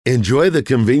Enjoy the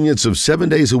convenience of 7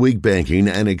 days a week banking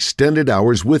and extended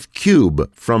hours with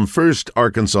Cube from First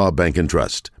Arkansas Bank and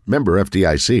Trust. Member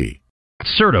FDIC.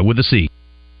 Serta with a C.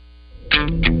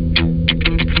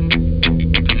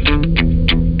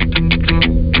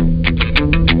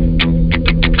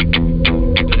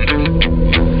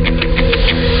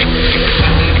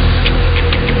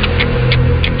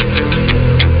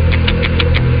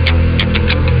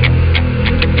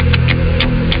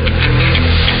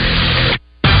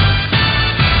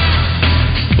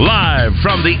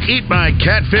 From the Eat My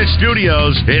Catfish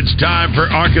studios, it's time for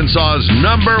Arkansas's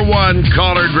 #1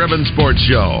 collar-driven sports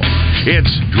show.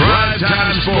 It's Drive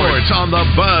Time Sports on the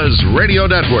Buzz Radio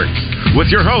Network with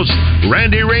your hosts,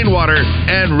 Randy Rainwater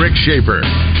and Rick Shaeffer.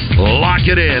 Lock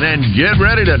it in and get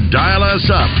ready to dial us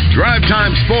up. Drive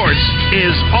Time Sports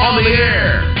is on the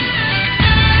air.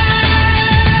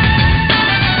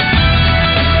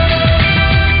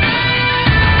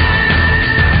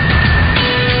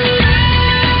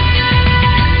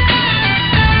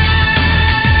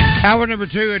 Hour number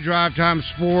 2 at Drive Time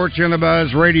Sports on the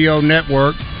Buzz Radio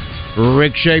Network.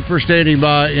 Rick Shaeffer standing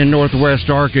by in Northwest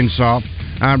Arkansas.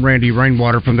 I'm Randy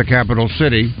Rainwater from the capital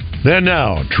city. And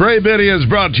now, Trey Biddy is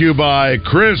brought to you by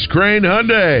Chris Crane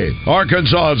Hyundai,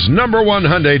 Arkansas's #1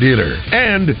 Hyundai dealer,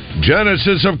 and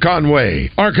Genesis of Conway,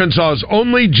 Arkansas's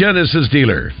only Genesis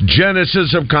dealer.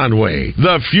 Genesis of Conway,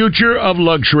 the future of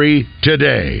luxury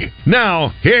today.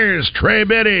 Now, here's Trey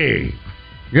Biddy.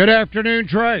 Good afternoon,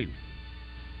 Trey.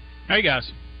 Hey,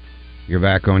 guys. You're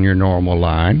back on your normal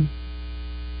line.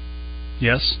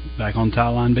 Yes, back on tie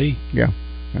line B. Yeah.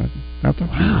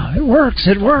 Wow, it works.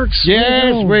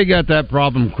 Yes, we got that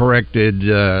problem corrected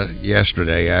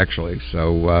yesterday, actually.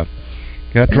 So,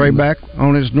 got Trey back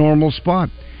on his normal spot.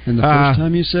 And the first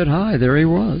time you said hi, there he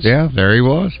was. Yeah, there he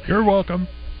was. You're welcome.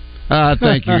 Thank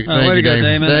you. Thank you,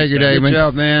 Damon. Thank you, Damon. Good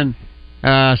job, man.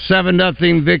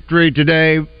 7-0 victory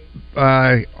today.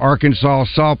 Arkansas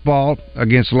softball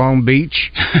against Long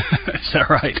Beach. Is that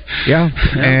right? Yeah.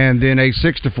 And then a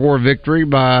 6-4 victory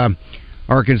by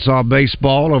Arkansas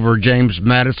baseball over James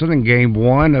Madison in Game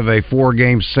 1 of a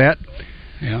 4-game set.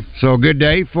 Yeah. So a good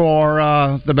day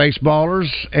for the baseballers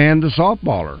and the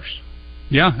softballers.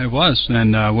 Yeah, it was.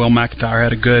 And Will McIntyre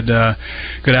had a good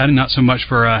outing. Not so much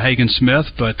for Hagen Smith,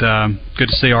 but good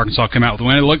to see Arkansas come out with a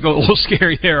win. It looked a little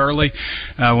scary there early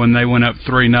when they went up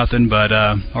 3-0, but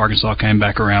Arkansas came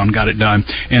back around, got it done.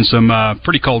 And some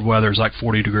pretty cold weather. It's like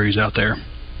 40 degrees out there.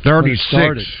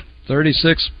 36.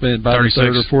 36 by the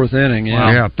third or fourth inning.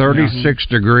 Yeah, wow. 36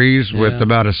 degrees with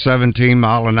about a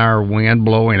 17-mile-an-hour wind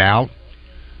blowing out.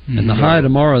 And the high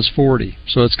tomorrow is 40,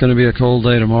 so it's going to be a cold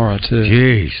day tomorrow, too.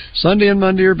 Jeez. Sunday and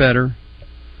Monday are better.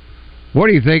 What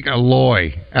do you think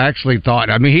Aloy actually thought?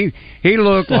 I mean, he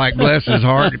looked like, bless his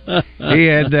heart, he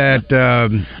had that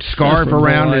scarf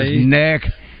around his neck,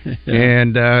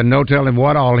 and no telling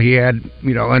what all he had,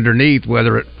 underneath,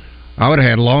 whether I would have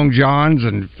had long johns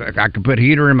and I could put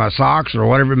heater in my socks or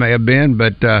whatever it may have been,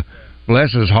 but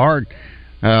bless his heart,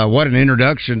 what an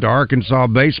introduction to Arkansas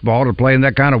baseball to play in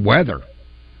that kind of weather.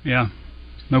 Yeah,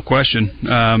 no question.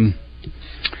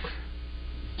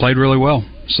 Played really well.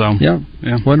 So yeah.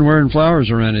 Wasn't wearing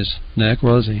flowers around his neck,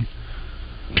 was he?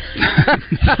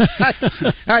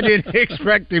 I didn't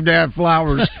expect him to have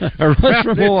flowers around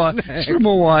from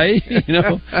Hawaii,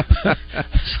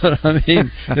 So I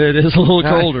mean, it is a little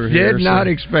colder here. Did not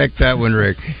expect that one,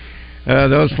 Rick.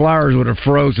 Those flowers would have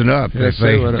frozen up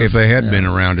if they had been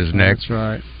around his neck. That's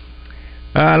right.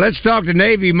 Let's talk to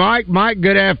Navy Mike. Mike,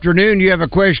 good afternoon. You have a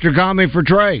question or comment for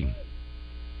Trey?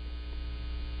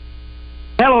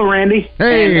 Hello, Randy.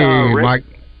 Hey, Rick.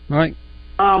 Mike.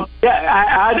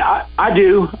 Yeah, I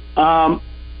do.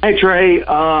 Hey, Trey.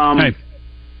 Hey.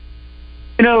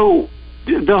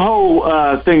 The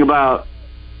whole thing about,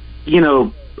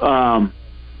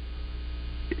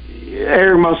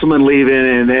 Eric Musselman leaving,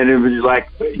 and it was like,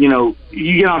 you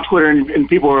get on Twitter and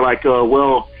people are like,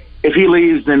 well, if he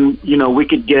leaves, then, we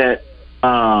could get,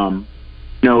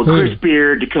 Chris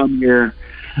Beard to come here.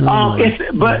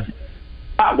 But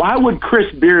why would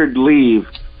Chris Beard leave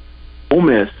Ole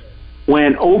Miss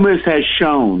when Ole Miss has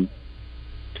shown,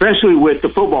 especially with the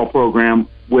football program,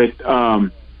 with,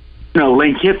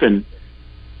 Lane Kiffin,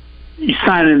 he's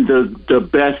signing the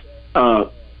best,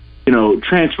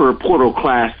 transfer portal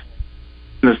class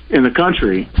in the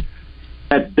country,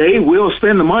 that they will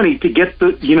spend the money to get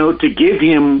to give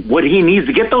him what he needs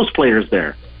to get those players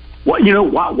there.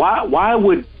 Why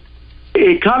would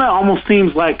it kind of almost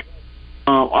seems like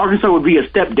Arkansas would be a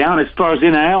step down as far as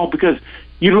NIL, because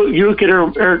you look at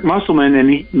Eric Musselman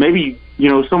and maybe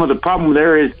some of the problem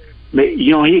there is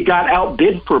he got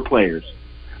outbid for players.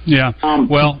 Yeah. I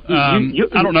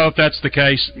don't know if that's the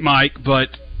case, Mike, but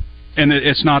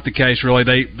it's not the case really.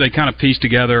 They kind of pieced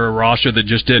together a roster that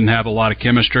just didn't have a lot of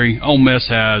chemistry. Ole Miss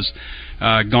has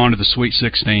gone to the Sweet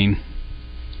 16.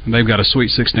 They've got a Sweet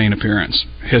 16 appearance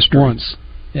history. Once.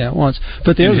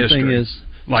 But the other thing is,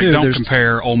 don't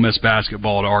compare Ole Miss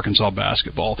basketball to Arkansas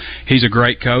basketball. He's a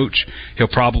great coach. He'll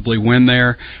probably win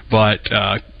there, but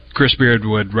Chris Beard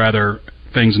would rather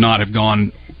things not have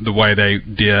gone the way they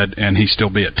did, and he still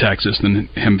be at Texas than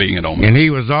him being at Ole Miss. And he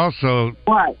was also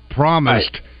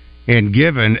promised and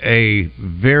given a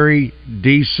very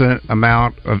decent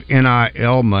amount of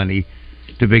NIL money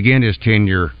to begin his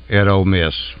tenure at Ole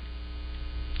Miss.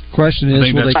 Question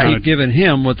is, will they keep giving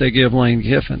him what they give Lane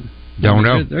Kiffin? Don't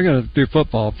know. They're going to do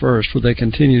football first. Will they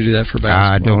continue to do that for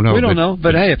basketball? I don't know. We don't know.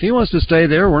 But hey, if he wants to stay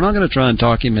there, we're not going to try and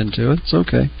talk him into it. It's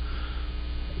okay.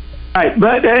 All right,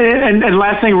 but and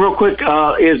last thing, real quick,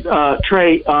 is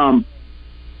Trey. They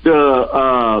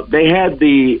had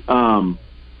the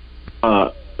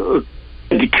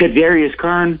Kadarius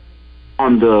Kern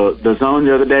on the zone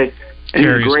the other day, and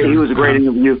he was a great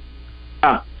interview.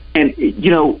 And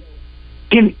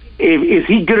is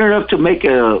he good enough to make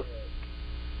a?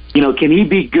 Can he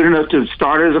be good enough to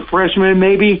start as a freshman?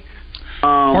 Maybe.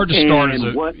 Hard to start as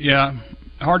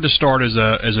Hard to start as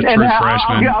a true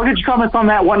freshman. I'll get your comments on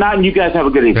that, whatnot, and you guys have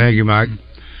a good evening. Thank you, Mike.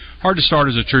 Hard to start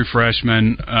as a true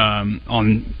freshman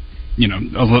on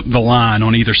the line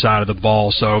on either side of the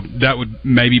ball. So that would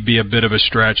maybe be a bit of a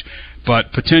stretch.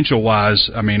 But potential-wise,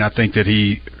 I think that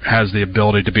he has the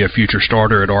ability to be a future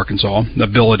starter at Arkansas. The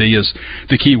ability is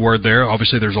the key word there.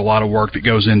 Obviously, there's a lot of work that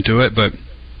goes into it, but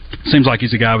seems like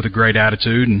he's a guy with a great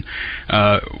attitude. And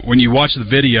when you watch the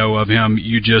video of him,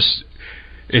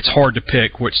 it's hard to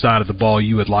pick which side of the ball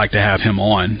you would like to have him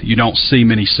on. You don't see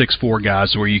many 6'4"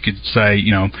 guys where you could say,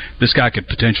 this guy could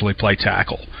potentially play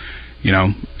tackle.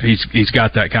 He's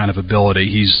got that kind of ability.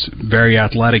 He's very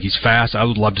athletic. He's fast. I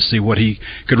would love to see what he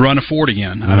could run a 40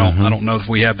 in. I don't know if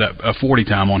we have a 40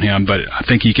 time on him, but I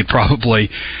think he could probably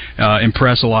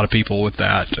impress a lot of people with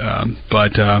that.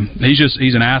 But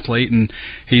he's an athlete, and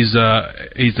he's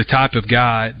the type of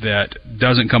guy that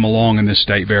doesn't come along in this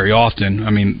state very often.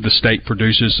 The state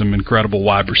produces some incredible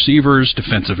wide receivers,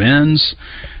 defensive ends,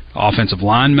 offensive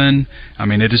linemen.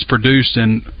 It is produced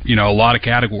in a lot of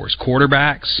categories: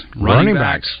 quarterbacks, running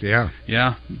backs. Yeah,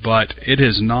 but it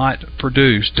has not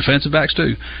produced defensive backs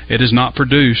too. It has not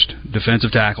produced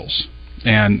defensive tackles.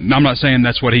 And I'm not saying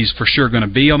that's what he's for sure going to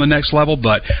be on the next level,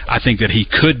 but I think that he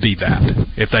could be that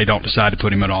if they don't decide to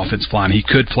put him at offensive line. He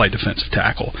could play defensive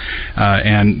tackle,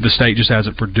 and the state just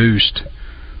hasn't produced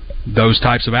those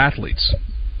types of athletes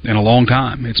in a long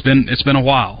time. It's been a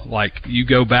while. Like, you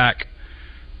go back.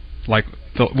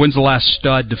 When's the last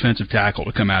stud defensive tackle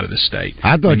to come out of this state?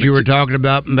 I thought you were talking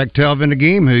about McTelvin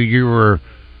Agim, who you were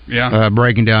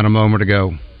breaking down a moment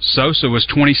ago. Sosa was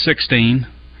 2016,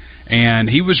 and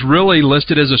he was really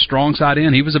listed as a strong side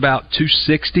end. He was about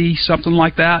 260, something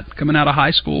like that, coming out of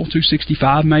high school,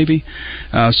 265 maybe.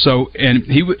 And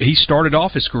he started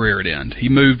off his career at end. He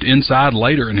moved inside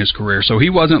later in his career, so he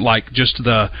wasn't like just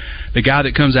the guy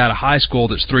that comes out of high school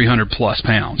that's 300-plus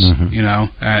pounds,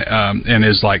 and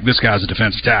is like, this guy's a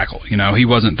defensive tackle. He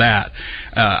wasn't that.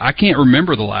 I can't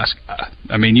remember the last guy.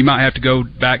 You might have to go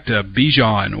back to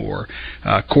Bijan or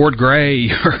Cord Gray.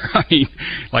 You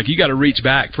got to reach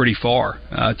back pretty far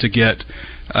to get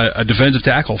a defensive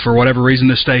tackle. For whatever reason,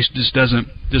 this state just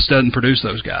doesn't produce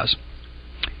those guys.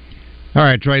 All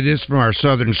right, Trey, this is from our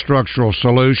Southern Structural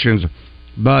Solutions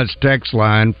Buzz text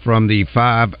line from the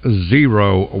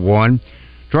 501.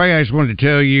 Trey, I just wanted to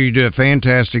tell you do a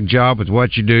fantastic job with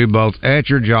what you do, both at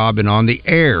your job and on the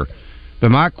air.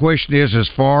 But my question is, as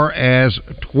far as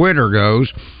Twitter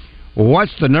goes,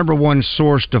 what's the number one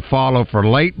source to follow for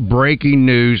late-breaking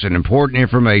news and important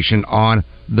information on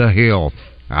the Hill?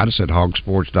 I just said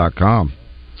hogsports.com.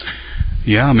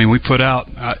 Yeah, we put out...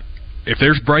 if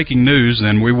there's breaking news,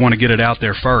 then we want to get it out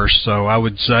there first. So I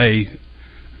would say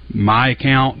my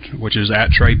account, which is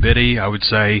at Trey Biddy. I would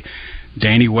say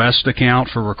Danny West account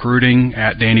for recruiting,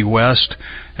 at Danny West.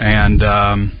 And...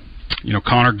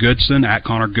 Connor Goodson, at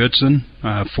Connor Goodson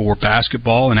for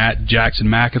basketball, and at Jackson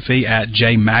McAfee, at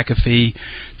J McAfee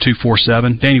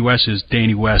 247. Danny West is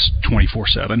Danny West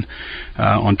 24/7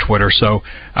 on Twitter. So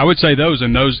I would say those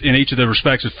in each of the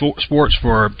respective sports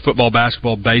for football,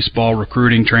 basketball, baseball,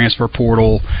 recruiting, transfer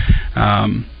portal.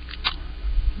 All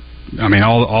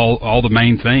the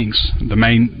main things, the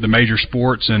major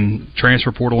sports and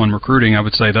transfer portal and recruiting. I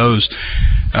would say those.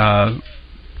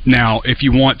 Now, if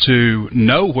you want to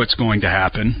know what's going to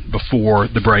happen before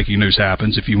the breaking news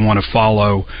happens, if you want to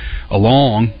follow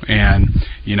along and,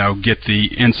 get the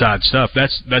inside stuff,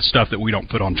 that's stuff that we don't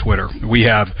put on Twitter. We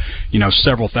have,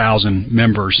 several thousand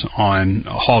members on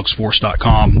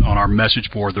hogsports.com on our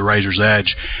message board, the Razor's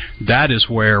Edge. That is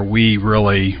where we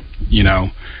really,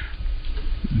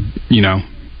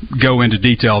 go into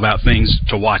detail about things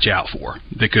to watch out for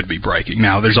that could be breaking.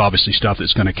 Now, there's obviously stuff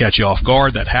that's going to catch you off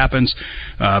guard. That happens,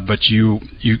 but you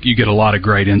get a lot of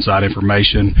great inside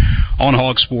information on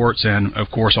Hog Sports and, of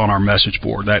course, on our message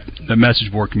board. The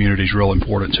message board community is real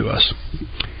important to us.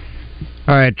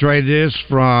 All right, Trey, this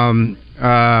from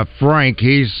Frank.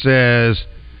 He says,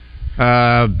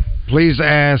 please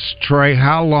ask Trey,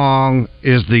 how long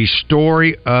is the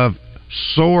story of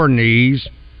sore knees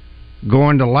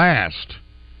going to last?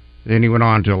 Then he went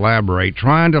on to elaborate,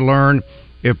 trying to learn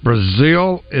if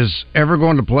Brazil is ever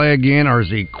going to play again or is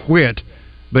he quit,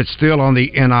 but still on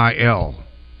the NIL.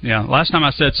 Yeah, last time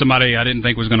I said somebody I didn't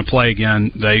think was going to play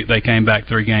again, they came back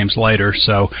 3 games later.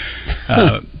 So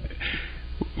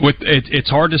it's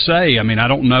hard to say. I mean, I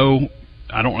don't know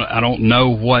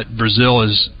what Brazil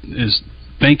is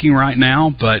thinking right now,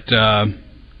 but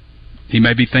he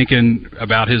may be thinking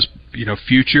about his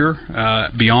future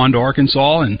beyond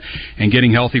Arkansas and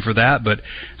getting healthy for that. But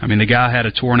I mean, the guy had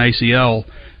a torn ACL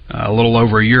a little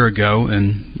over a year ago,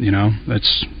 and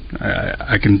that's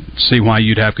I can see why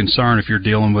you'd have concern if you're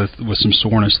dealing with some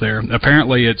soreness there.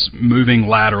 Apparently, it's moving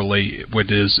laterally,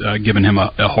 which is giving him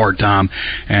a hard time,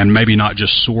 and maybe not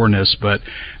just soreness, but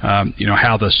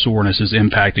how the soreness is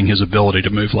impacting his ability to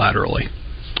move laterally.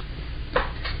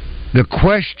 The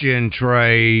question,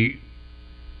 Trey,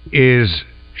 is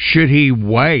should he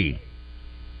weigh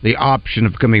the option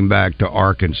of coming back to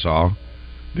Arkansas?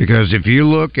 Because if you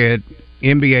look at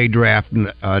NBA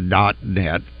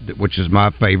Draft.net, which is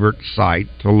my favorite site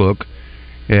to look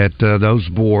at those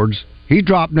boards, he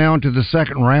dropped down to the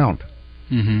second round.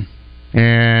 Mm-hmm.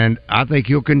 And I think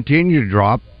he'll continue to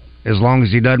drop as long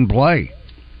as he doesn't play.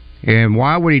 And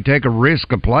why would he take a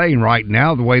risk of playing right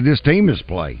now the way this team is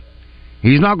playing?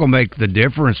 He's not going to make the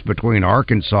difference between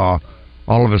Arkansas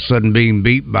all of a sudden being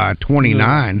beat by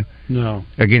 29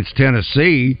 against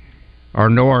Tennessee, or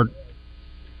nor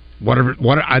whatever.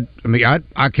 I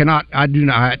do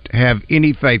not have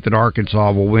any faith that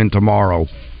Arkansas will win tomorrow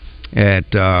at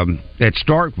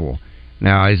Starkville.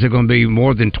 Now, is it going to be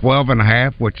more than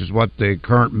 12.5, which is what the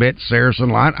current bet Saracen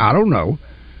line? I don't know.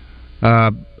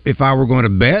 If I were going to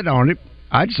bet on it,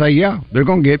 I'd say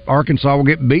Arkansas will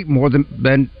get beat more than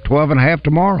 12.5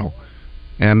 tomorrow.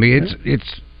 I mean,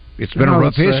 it's been a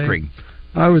rough history.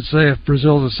 I would say if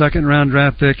Brazil's a second-round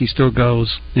draft pick, he still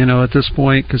goes. At this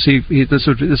point, because this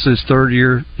is his third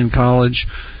year in college,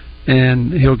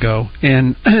 and he'll go.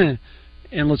 And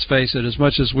let's face it, as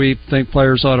much as we think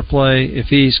players ought to play, if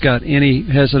he's got any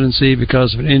hesitancy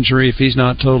because of an injury, if he's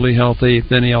not totally healthy,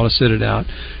 then he ought to sit it out.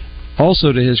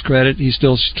 Also, to his credit, he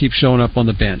still keeps showing up on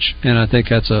the bench, and I think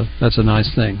that's a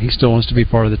nice thing. He still wants to be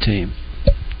part of the team.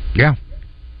 Yeah.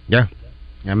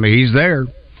 I mean, he's there.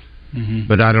 Mm-hmm.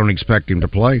 But I don't expect him to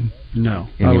play. No,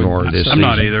 anymore this season. I'm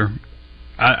not either.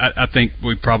 I think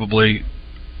we probably.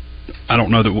 I don't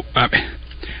know that.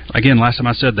 Again, last time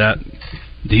I said that,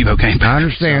 Devo came back. I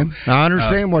understand. So, I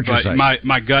understand what you're saying.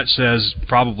 My gut says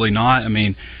probably not. I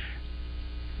mean,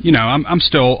 I'm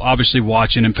still obviously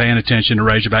watching and paying attention to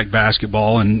Razorback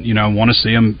basketball, and want to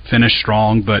see them finish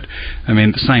strong. But I mean,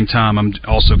 at the same time, I'm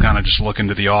also kind of just looking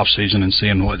to the off season and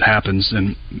seeing what happens.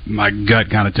 And my gut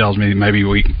kind of tells me maybe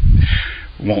we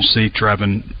won't see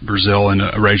Trevin Brazil in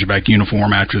a Razorback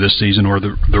uniform after this season or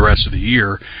the rest of the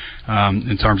year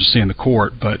in terms of seeing the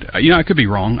court. But I could be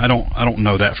wrong. I don't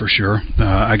know that for sure.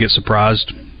 I get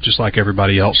surprised just like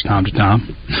everybody else time to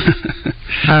time.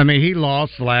 I mean, he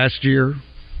lost last year.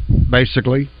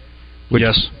 Basically,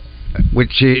 yes,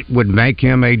 which it would make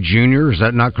him a junior. Is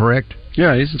that not correct?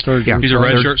 Yeah, he's a third year. He's a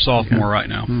redshirt sophomore right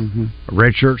now. Mm-hmm. A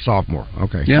redshirt sophomore.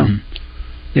 Okay. Yeah,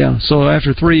 yeah. So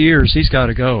after 3 years, he's got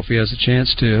to go if he has a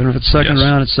chance to. And if it's second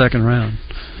round, it's second round.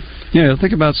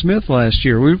 Think about Smith last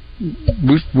year. We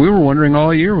were wondering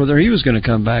all year whether he was going to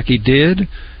come back. He did,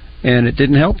 and it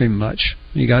didn't help him much.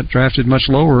 He got drafted much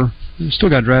lower. He still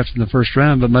got drafted in the first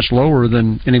round, but much lower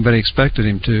than anybody expected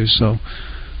him to. So.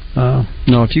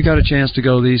 No, if you got a chance to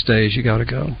go these days, you got to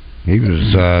go. He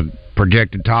was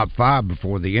projected top 5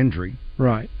 before the injury.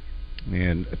 Right.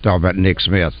 And talk about Nick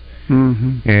Smith.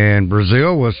 Mm-hmm. And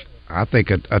Brazil was, I think,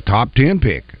 a top 10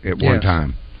 pick at one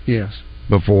time. Yes.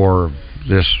 Before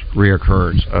this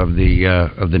reoccurrence of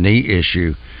the knee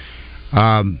issue.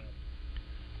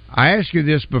 I asked you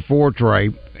this before, Trey,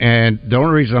 and the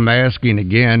only reason I'm asking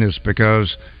again is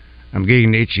because I'm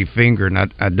getting an itchy finger, and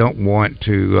I don't want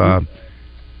to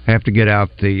have to get out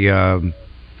the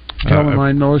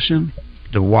calamine lotion,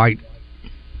 the white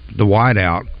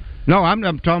out. No, I'm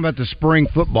talking about the spring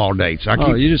football dates.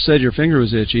 You just said your finger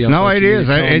was itchy. No, it is.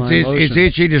 It's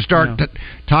itchy to start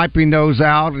typing those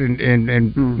out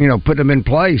and put them in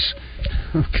place.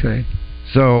 Okay.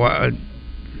 So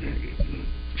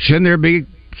shouldn't there be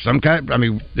some kind? I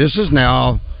mean, this is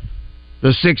now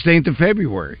the 16th of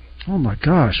February. Oh my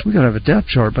gosh, we got to have a depth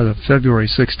chart by the February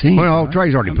 16th. Well, right?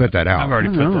 Trey's already put that out. I've already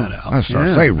put that out. That's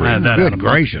our favorite. Good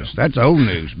gracious, that's old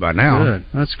news by now. Good,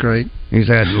 that's great. He's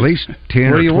had at least 10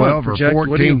 or 12 or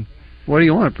 14. What do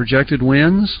you want? Projected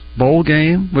wins, bowl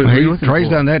game. Trey's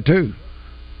done that too.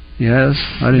 Yes,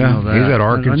 I didn't know that. He's at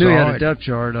Arkansas. I knew he had a depth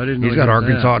chart. I didn't know he's got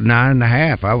Arkansas at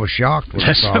 9.5. I was shocked when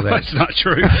I saw that. That's not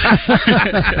true.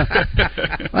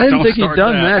 I didn't think he'd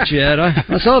done that yet.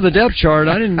 I saw the depth chart.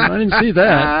 I didn't see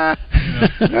that.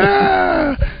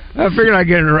 I figured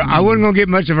I wasn't going to get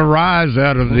much of a rise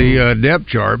out of the depth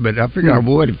chart, but I figured I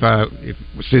would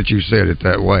since you said it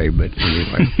that way. But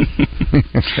anyway,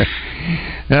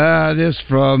 this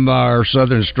from our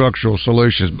Southern Structural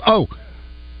Solutions. Oh.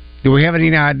 Do we have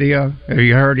any idea? Have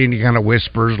you heard any kind of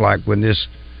whispers like when this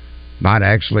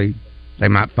they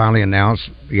might finally announce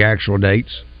the actual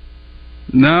dates?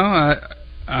 No,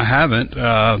 I haven't.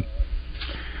 I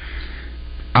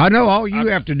know all you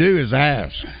have to do is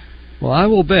ask. Well, I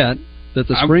will bet that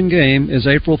the spring game is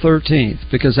April 13th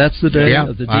because that's the day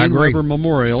of the Dean Weber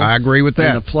Memorial. I agree with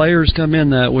that. And the players come in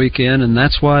that weekend, and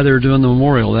that's why they're doing the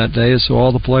memorial that day, is so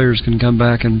all the players can come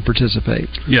back and participate.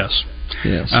 Yes.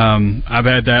 Yes. I've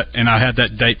had that, and I had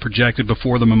that date projected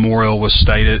before the memorial was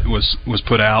stated was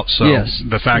put out. So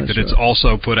the fact that it's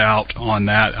also put out on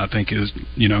that, I think, is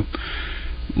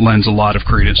lends a lot of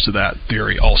credence to that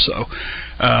theory also.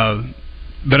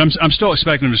 But I'm still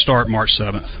expecting them to start March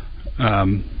 7th.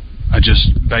 I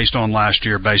just based on last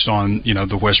year, based on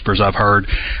the whispers I've heard,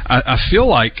 I feel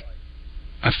like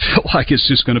it's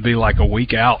just going to be like a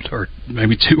week out or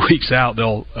maybe 2 weeks out.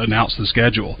 They'll announce the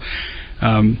schedule.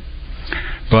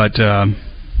 But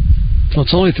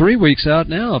it's only 3 weeks out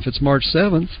now. If it's March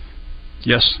 7th,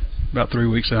 yes, about 3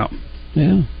 weeks out.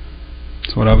 Yeah,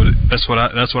 that's what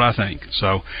I think.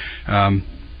 So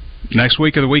next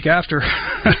week or the week after,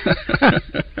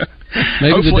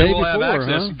 maybe hopefully the day we'll have before,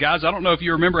 access. huh? Guys, I don't know if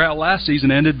you remember how last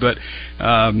season ended, but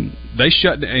they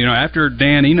shut. After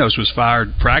Dan Enos was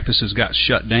fired, practices got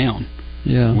shut down.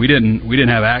 Yeah, we didn't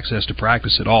have access to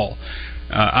practice at all.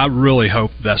 I really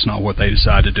hope that's not what they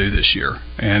decide to do this year,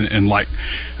 and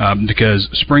because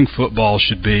spring football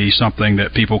should be something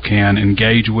that people can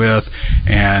engage with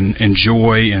and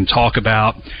enjoy and talk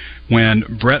about. When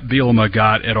Brett Bielema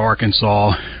got at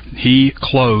Arkansas, he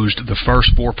closed the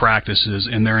first 4 practices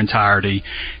in their entirety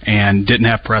and didn't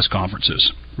have press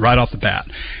conferences right off the bat,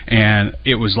 and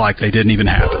it was like they didn't even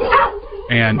happen.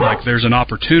 And there's an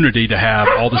opportunity to have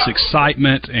all this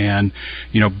excitement and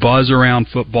buzz around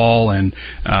football, and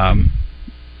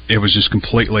it was just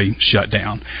completely shut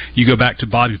down. You go back to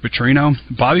Bobby Petrino,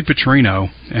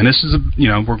 and this is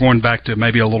we're going back to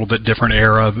maybe a little bit different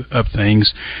era of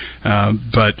things,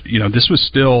 but this was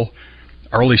still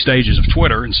early stages of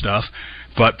Twitter and stuff.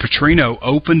 But Petrino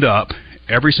opened up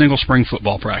every single spring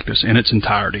football practice in its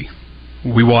entirety.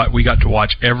 We got to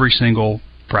watch every single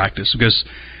practice because.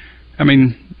 I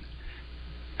mean,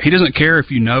 he doesn't care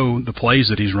if you know the plays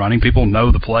that he's running. People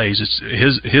know the plays. It's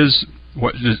his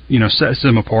what sets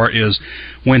him apart is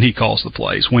when he calls the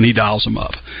plays, when he dials them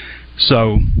up.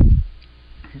 So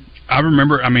I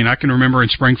can remember in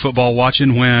spring football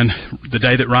watching when the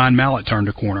day that Ryan Mallett turned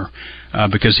a corner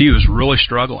because he was really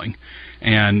struggling,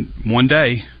 and one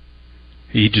day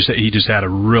he just had a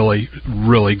really,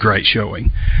 really great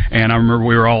showing, and I remember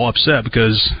we were all upset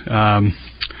because.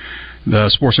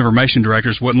 The sports information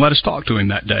directors wouldn't let us talk to him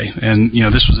that day, and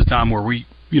this was a time where we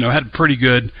had pretty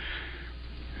good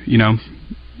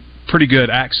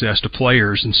access to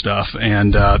players and stuff,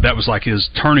 and that was like his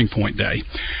turning point day,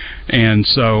 and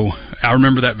so I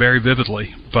remember that very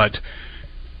vividly. But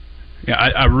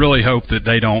I really hope that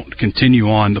they don't continue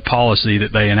on the policy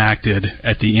that they enacted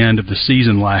at the end of the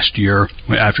season last year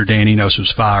after Dan Enos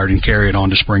was fired and carry it on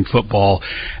to spring football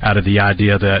out of the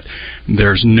idea that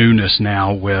there's newness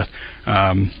now with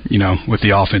with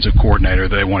the offensive coordinator.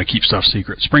 They want to keep stuff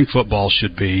secret. Spring football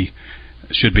should be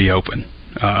open.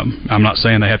 I'm not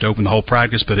saying they have to open the whole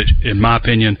practice, but in my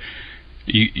opinion,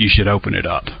 you should open it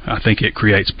up. I think it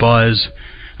creates buzz.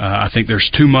 I think there's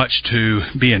too much to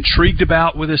be intrigued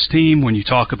about with this team when you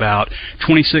talk about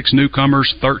 26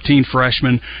 newcomers, 13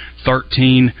 freshmen,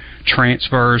 13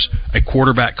 transfers, a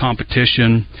quarterback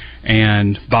competition,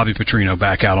 and Bobby Petrino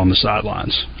back out on the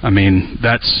sidelines. I mean,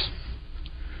 that's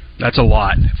a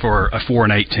lot for a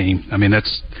 4-8 team. I mean,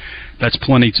 that's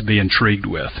plenty to be intrigued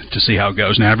with, to see how it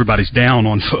goes. Now, everybody's down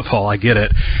on football, I get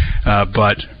it,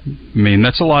 but I mean,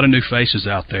 that's a lot of new faces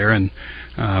out there, and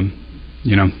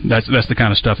that's the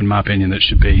kind of stuff, in my opinion, that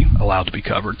should be allowed to be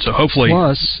covered. So hopefully,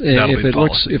 plus,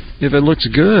 if it looks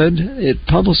good, it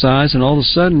publicized, and all of a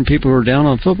sudden, people who are down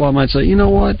on football might say, you know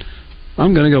what,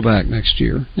 I'm going to go back next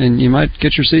year, and you might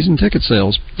get your season ticket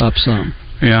sales up some.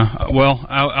 Yeah, well,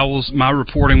 I will. My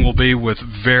reporting will be with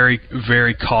very,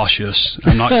 very cautious.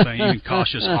 I'm not saying even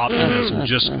cautious optimism,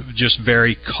 just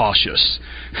very cautious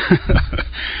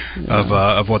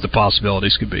of what the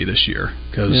possibilities could be this year.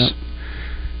 Because,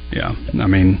 yeah, I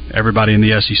mean, everybody in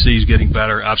the SEC is getting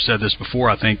better. I've said this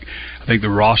before. I think the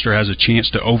roster has a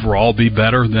chance to overall be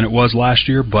better than it was last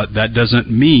year, but that doesn't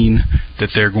mean that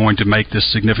they're going to make this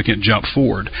significant jump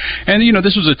forward. And,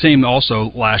 this was a team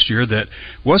also last year that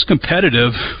was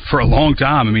competitive for a long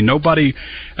time. I mean, nobody,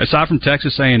 aside from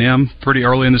Texas A&M pretty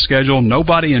early in the schedule,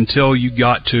 nobody until you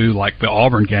got to, like, the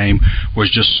Auburn game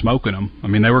was just smoking them. I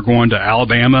mean, they were going to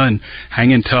Alabama and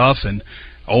hanging tough, and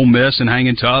Ole Miss and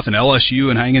hanging tough, and LSU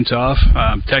and hanging tough.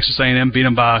 Texas A&M beat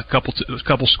them by a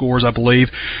couple scores, I believe.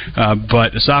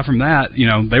 But aside from that,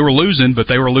 they were losing, but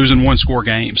they were losing one-score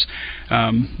games.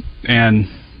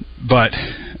 But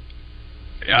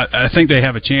I think they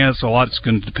have a chance. A lot is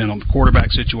going to depend on the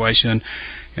quarterback situation.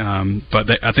 But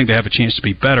I think they have a chance to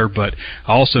be better. But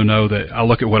I also know that I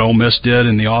look at what Ole Miss did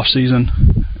in the offseason,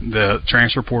 the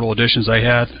transfer portal additions they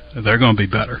had, they're going to be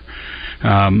better.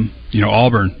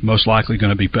 Auburn most likely going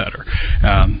to be better,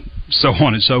 so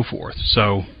on and so forth.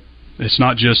 So it's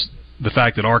not just the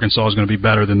fact that Arkansas is going to be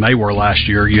better than they were last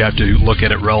year. You have to look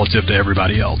at it relative to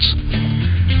everybody else.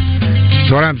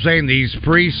 So what I'm saying, these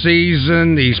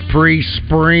preseason, these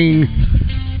pre-spring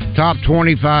top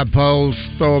 25 polls,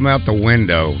 throw them out the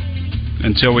window.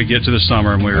 Until we get to the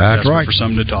summer and we're desperate for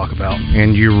something to talk about.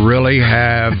 And you really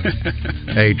have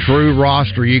a true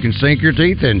roster you can sink your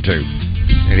teeth into.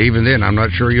 And even then, I'm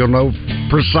not sure you'll know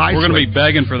precisely. We're going to be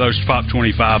begging for those top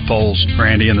 25 polls,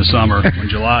 Randy, in the summer when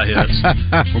July hits.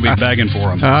 We'll be begging for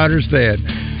them. I understand.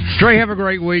 Trey, have a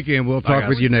great weekend. We'll talk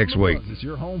with you next week. It's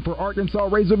your home for Arkansas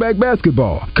Razorback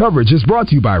basketball. Coverage is brought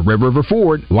to you by Red River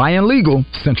Ford, Lion Legal,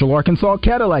 Central Arkansas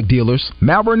Cadillac Dealers,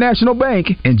 Malvern National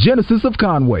Bank, and Genesis of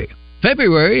Conway.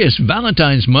 February is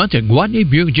Valentine's Month at Guadney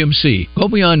Buick GMC. Go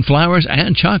beyond flowers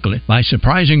and chocolate by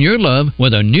surprising your love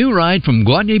with a new ride from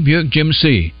Guadney Buick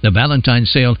GMC. The Valentine's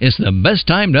sale is the best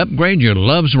time to upgrade your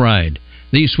love's ride.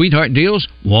 These sweetheart deals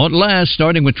won't last,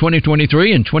 starting with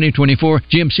 2023 and 2024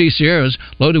 GMC Sierras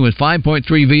loaded with 5.3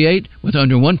 V8 with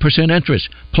under 1% interest.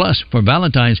 Plus, for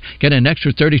Valentine's, get an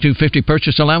extra $32.50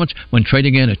 purchase allowance when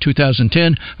trading in a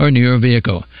 2010 or newer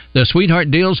vehicle. The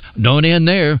sweetheart deals don't end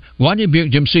there. Guadney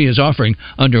Buick GMC is offering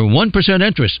under 1%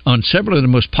 interest on several of the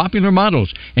most popular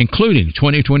models, including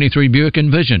 2023 Buick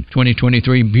Envision,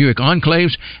 2023 Buick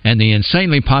Enclaves, and the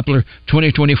insanely popular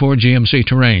 2024 GMC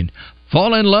Terrain.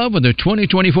 Fall in love with the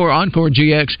 2024 Encore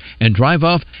GX and drive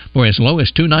off for as low as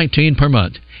 $219 per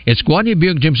month. It's Guadney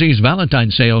Buick GMC's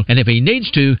Valentine's sale, and if he needs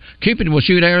to, Cupid will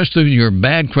shoot arrows through your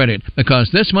bad credit, because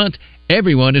this month,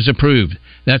 everyone is approved.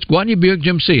 That's Guadney Buick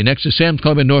GMC next to Sam's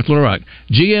Club in North Little Rock.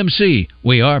 GMC,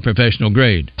 we are professional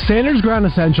grade. Sanders Ground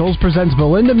Essentials presents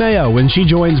Melinda Mayo when she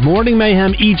joins Morning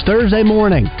Mayhem each Thursday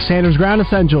morning. Sanders Ground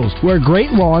Essentials, where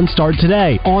great lawns start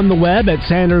today. On the web at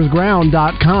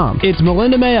sandersground.com. It's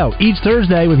Melinda Mayo each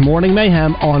Thursday with Morning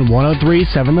Mayhem on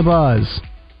 103.7 The Buzz.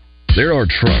 There are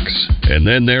trucks, and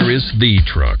then there is the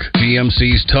truck.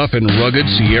 GMC's tough and rugged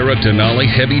Sierra Denali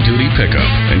heavy-duty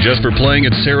pickup. And just for playing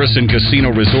at Saracen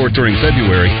Casino Resort during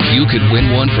February, you could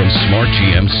win one from Smart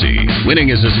GMC.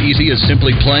 Winning is as easy as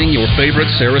simply playing your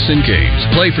favorite Saracen games.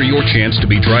 Play for your chance to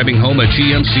be driving home a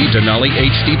GMC Denali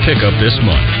HD pickup this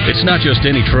month. It's not just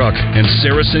any truck, and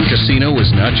Saracen Casino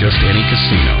is not just any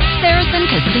casino. Saracen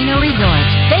Casino Resort,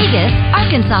 Vegas,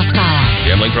 Arkansas style.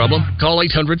 Gambling problem? Call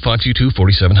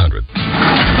 800-522-4700.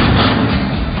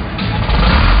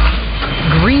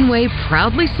 Greenway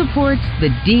proudly supports the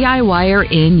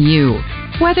DIYer in you.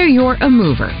 Whether you're a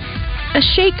mover, a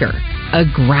shaker, a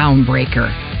groundbreaker,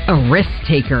 a risk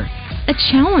taker, a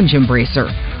challenge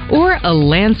embracer, or a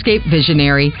landscape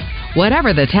visionary,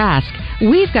 whatever the task,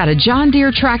 we've got a John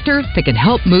Deere tractor that can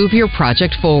help move your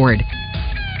project forward.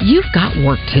 You've got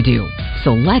work to do,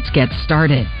 so let's get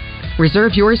started.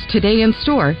 Reserve yours today in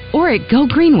store or at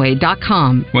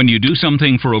gogreenway.com. When you do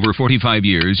something for over 45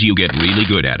 years, you get really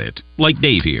good at it. Like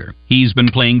Dave here. He's been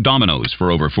playing dominoes for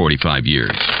over 45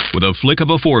 years. With a flick of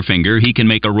a forefinger, he can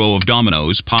make a row of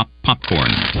dominoes pop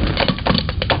popcorn.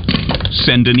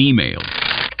 Send an email.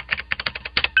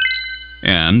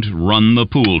 And run the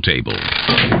pool table.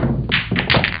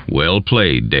 Well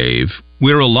played, Dave.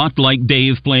 We're a lot like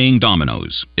Dave playing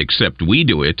dominoes, except we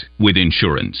do it with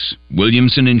insurance.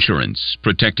 Williamson Insurance,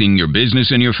 protecting your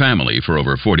business and your family for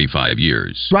over 45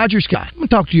 years. Roger Scott, I'm going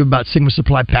to talk to you about Sigma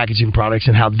Supply Packaging Products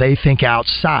and how they think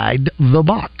outside the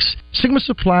box. Sigma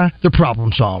Supply, they're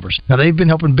problem solvers. Now, they've been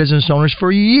helping business owners for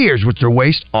years with their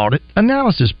waste audit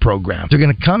analysis program. They're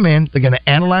going to come in, they're going to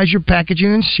analyze your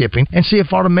packaging and shipping, and see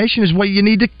if automation is what you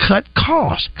need to cut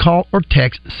costs. Call or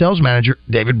text sales manager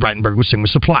David Breitenberg with Sigma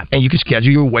Supply, and you can schedule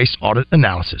your waste audit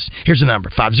analysis. Here's the number,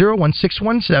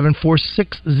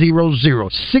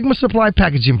 501-617-4600. Sigma Supply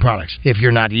Packaging Products. If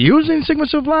you're not using Sigma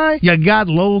Supply, you got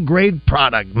low-grade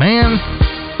product, man.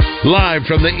 Live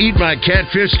from the Eat My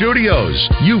Catfish studios,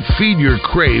 you feed your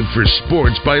crave for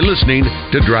sports by listening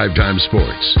to Drive Time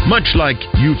Sports. Much like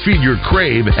you feed your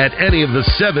crave at any of the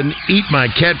 7 Eat My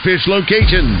Catfish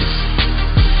locations.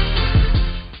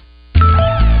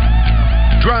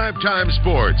 Drive Time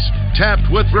Sports, tapped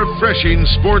with refreshing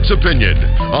sports opinion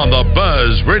on the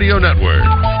Buzz Radio Network.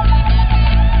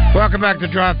 Welcome back to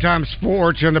Drive Time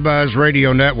Sports on the Buzz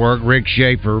Radio Network. Rick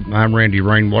Shaeffer, I'm Randy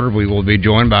Rainwater. We will be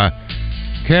joined by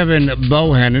Kevin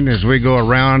Bohannon as we go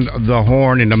around the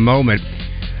horn in a moment.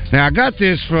 Now, I got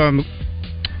this from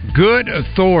good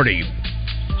authority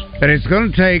that it's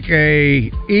going to take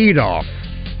a eat-off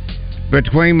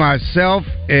between myself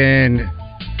and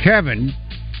Kevin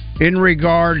in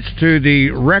regards to the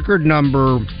record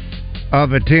number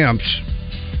of attempts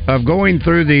of going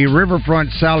through the Riverfront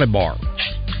Salad Bar.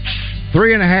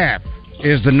 3.5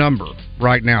 is the number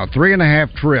right now.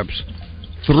 3.5 trips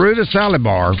through the Salad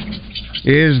Bar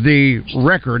is the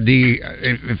record.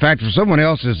 In fact, if someone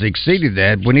else has exceeded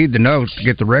that, we need the notes to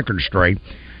get the record straight.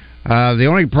 The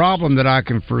only problem that I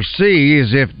can foresee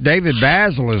is if David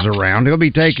Basil is around, he'll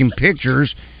be taking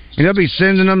pictures and he'll be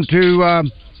sending them to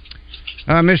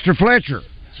Mr. Fletcher.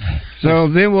 So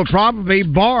then we'll probably be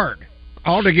barred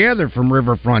altogether from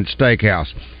Riverfront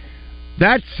Steakhouse.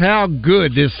 That's how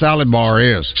good this salad bar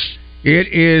is. It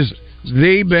is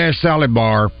the best salad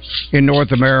bar in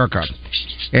North America.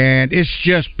 And it's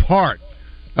just part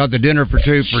of the dinner for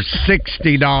two for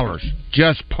 $60.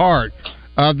 Just part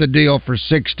of the deal for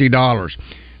 $60.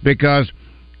 Because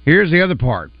here's the other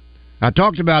part. I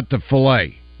talked about the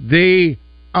filet. The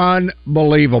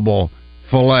unbelievable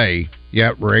filet.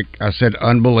 Yeah, Rick, I said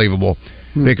unbelievable.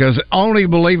 Because only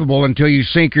believable until you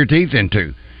sink your teeth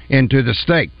into the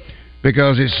steak.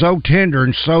 Because it's so tender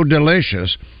and so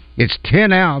delicious. It's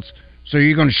 10 ounce, so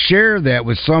you're going to share that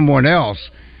with someone else.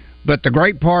 But the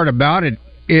great part about it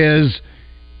is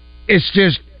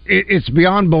it's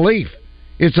beyond belief.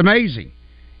 It's amazing.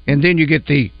 And then you get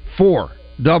the 4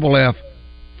 double F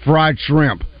fried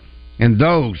shrimp. And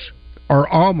those are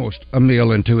almost a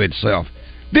meal into itself.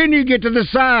 Then you get to the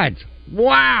sides.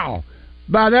 Wow!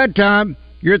 By that time,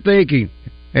 you're thinking,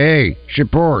 hey,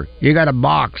 Shaeffer, you got a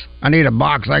box. I need a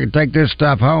box. I can take this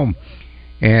stuff home.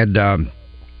 And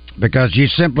because you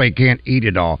simply can't eat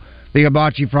it all. The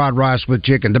hibachi fried rice with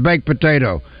chicken, the baked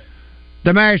potato,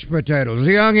 the mashed potatoes,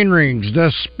 the onion rings,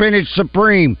 the spinach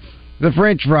supreme, the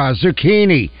french fries,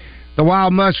 zucchini, the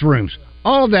wild mushrooms.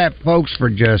 All of that, folks, for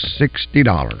just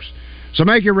 $60. So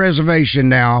make your reservation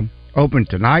now. Open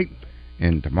tonight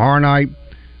and tomorrow night.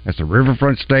 That's the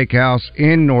Riverfront Steakhouse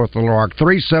in North Little Rock,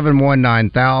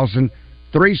 371-9000,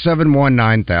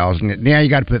 371-9000. Now you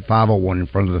got to put 501 in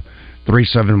front of the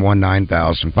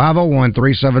 371-9000,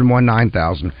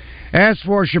 501-371-9000. Ask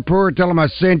for Shaeffer, tell them I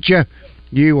sent you.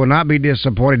 You will not be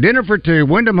disappointed. Dinner for two,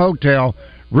 Wyndham Hotel,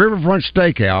 Riverfront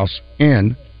Steakhouse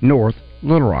in North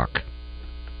Little Rock.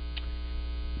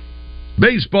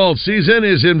 Baseball season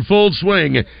is in full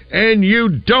swing, and you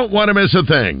don't want to miss a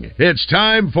thing. It's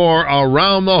time for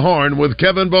Around the Horn with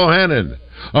Kevin Bohannon.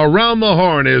 Around the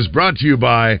Horn is brought to you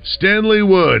by Stanley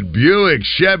Wood, Buick,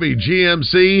 Chevy,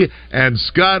 GMC, and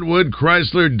Scott Wood,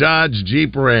 Chrysler, Dodge,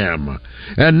 Jeep, Ram.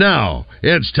 And now,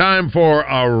 it's time for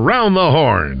Around the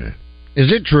Horn.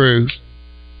 Is it true?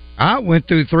 I went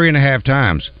through 3.5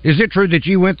 times. Is it true that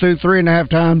you went through 3.5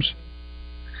 times?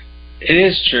 It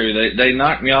is true. They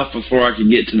knocked me off before I could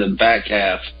get to the back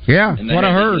half. Yeah, and what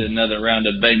I heard. Get another round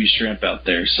of baby shrimp out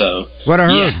there. So what I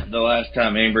heard. Yeah, the last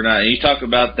time Amber and I. You talk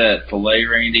about that filet,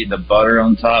 Randy, the butter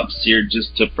on top seared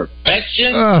just to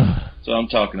perfection. That's what I'm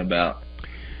talking about.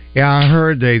 Yeah, I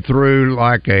heard they threw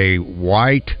like a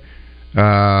white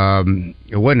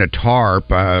it wasn't a tarp,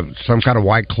 some kind of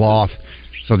white cloth,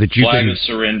 so that you flag can of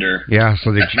surrender. Yeah,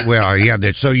 so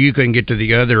that so you can get to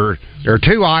the other. There are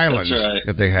two islands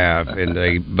that they have, and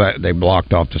they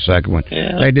blocked off the second one.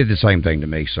 Yeah. They did the same thing to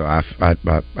me, so I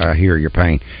hear your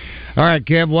pain. All right,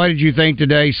 Kev, what did you think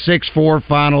today? 6-4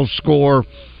 final score.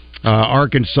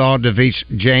 Arkansas defeats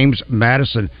James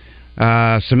Madison.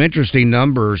 Some interesting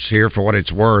numbers here for what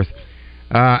it's worth.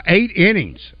 8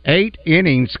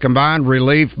 innings combined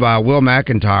relief by Will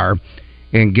McIntyre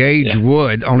and Gage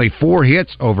Wood. Only 4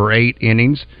 hits over 8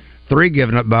 innings. 3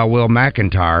 given up by Will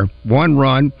McIntyre. 1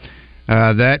 run,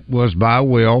 that was by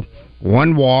Will.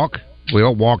 1 walk.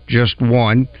 Will walked just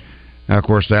 1. Of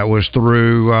course, that was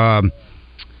through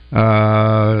he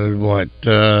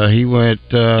went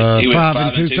 5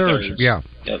 2/3. Yeah.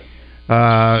 Yep.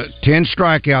 10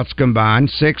 strikeouts combined,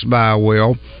 6 by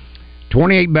Will.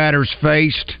 28 batters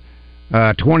faced,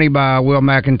 20 by Will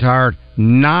McIntyre.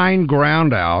 9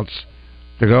 ground outs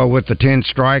to go with the 10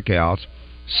 strikeouts.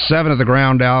 7 of the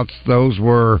ground outs, those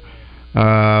were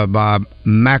by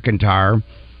McIntyre.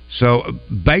 So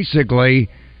basically,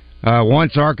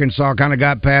 once Arkansas kind of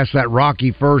got past that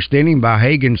rocky first inning by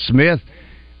Hagen Smith,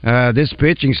 this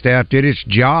pitching staff did its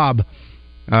job.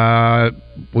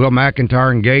 Will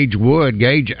McIntyre and Gage Wood.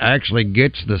 Gage actually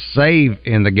gets the save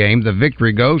in the game. The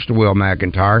victory goes to Will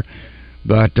McIntyre,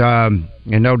 but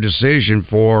no decision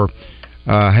for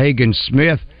Hagen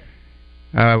Smith.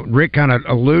 Rick kind of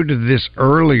alluded to this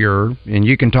earlier, and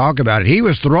you can talk about it. He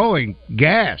was throwing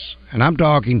gas, and I'm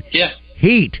talking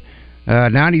heat,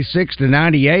 96 to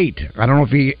 98. I don't know if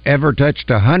he ever touched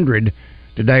 100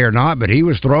 today or not, but he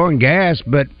was throwing gas,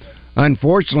 but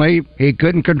unfortunately he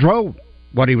couldn't control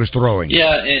what he was throwing.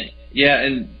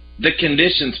 And the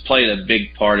conditions played a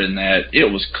big part in that.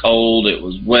 It was cold, it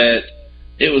was wet,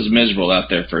 it was miserable out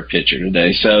there for a pitcher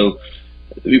today. So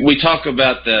we talk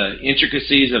about the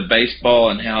intricacies of baseball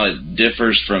and how it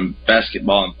differs from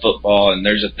basketball and football, and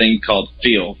there's a thing called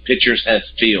feel. Pitchers have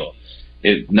feel.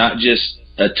 It's not just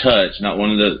a touch, not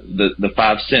one of the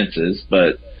 5 senses,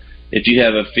 but if you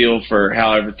have a feel for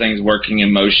how everything's working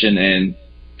in motion, and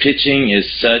pitching is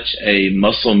such a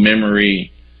muscle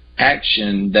memory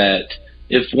action that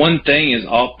if one thing is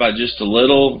off by just a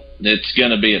little, it's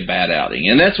going to be a bad outing.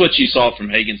 And that's what you saw from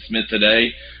Hagen Smith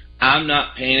today. I'm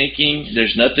not panicking.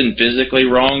 There's nothing physically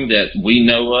wrong that we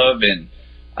know of, and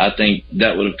I think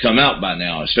that would have come out by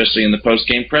now, especially in the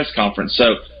post-game press conference.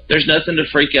 So there's nothing to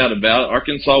freak out about.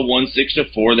 Arkansas won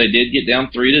 6-4. They did get down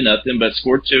 3-0, but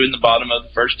scored 2 in the bottom of the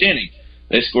first inning.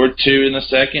 They scored 2 in the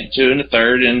second, 2 in the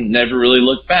third, and never really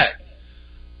looked back.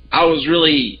 I was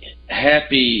really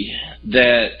happy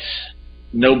that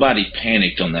nobody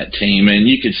panicked on that team, and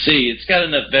you could see it's got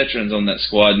enough veterans on that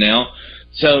squad now,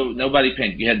 so nobody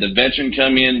panicked. You had the veteran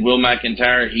come in, Will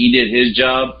McIntyre. He did his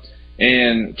job.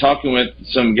 And talking with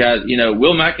some guys,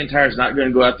 Will McIntyre is not going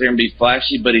to go out there and be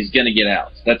flashy, but he's going to get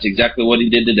outs. That's exactly what he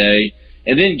did today.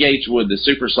 And then Gage Wood, the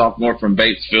super sophomore from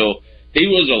Batesville, he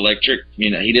was electric. He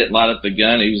didn't light up the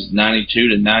gun. He was 92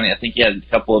 to 90. I think he had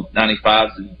a couple of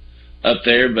 95s up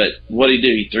there. But what did he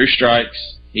do? He threw strikes.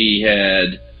 He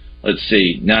had,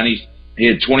 he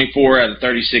had 24 out of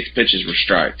 36 pitches were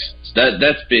strikes. So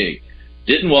that's big.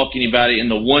 Didn't walk anybody,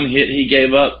 and the one hit he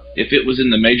gave up, if it was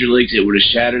in the major leagues, it would have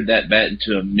shattered that bat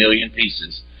into a million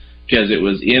pieces because it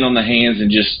was in on the hands and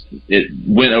just it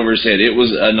went over his head. It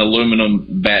was an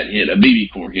aluminum bat hit, a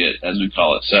BB core hit, as we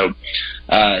call it. So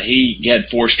he had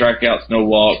 4 strikeouts, no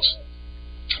walks.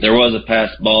 There was a pass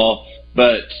ball,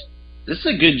 but this is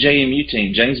a good JMU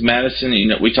team. James Madison,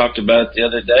 we talked about it the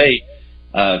other day.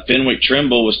 Fenwick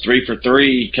Trimble was 3 for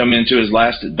 3 coming into his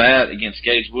last at bat against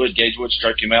Gage Wood. Gage Wood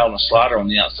struck him out on a slider on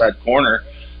the outside corner.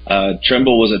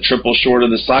 Trimble was a triple short of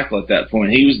the cycle at that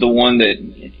point. He was the one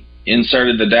that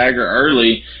inserted the dagger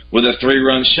early with a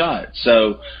 3-run shot.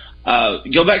 So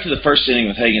go back to the first inning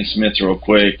with Hagen Smith real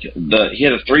quick. He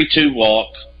had a 3-2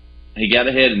 walk. He got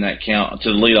ahead in that count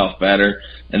to the leadoff batter,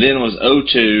 and then it was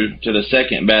 0-2 to the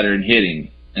second batter and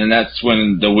hitting. And that's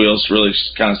when the wheels really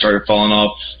kind of started falling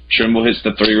off. Trimble hits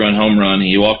the 3-run home run.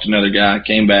 He walked another guy,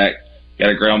 came back, got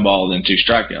a ground ball, then 2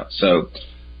 strikeouts. So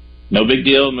no big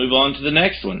deal. Move on to the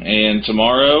next one. And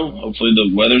tomorrow, hopefully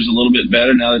the weather's a little bit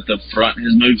better now that the front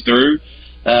has moved through.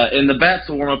 And the bats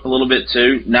will warm up a little bit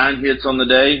too. 9 hits on the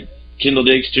day. Kendall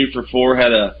Diggs 2 for 4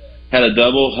 had a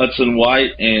double. Hudson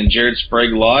White and Jared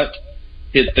Sprague-Lott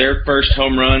hit their first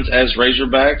home runs as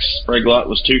Razorbacks. Sprague-Lott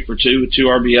was 2 for 2 with 2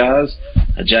 RBIs.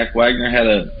 Jack Wagner had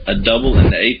a double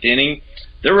in the 8th inning.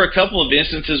 There were a couple of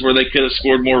instances where they could have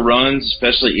scored more runs,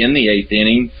 especially in the 8th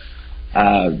inning.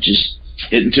 Just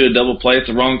hitting to a double play at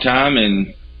the wrong time,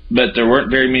 and but there weren't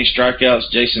very many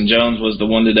strikeouts. Jason Jones was the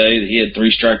one today that he had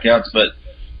 3 strikeouts, but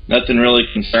nothing really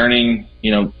concerning,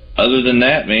 other than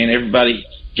that, man. Everybody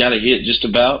got a hit just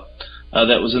about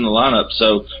that was in the lineup.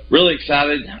 So really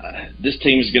excited. This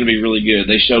team is going to be really good.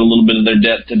 They showed a little bit of their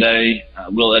depth today.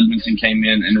 Will Edmondson came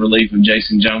in relief of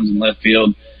Jason Jones in left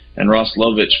field, and Ross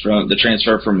Lovich, from the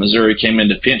transfer from Missouri, came in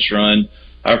to pinch run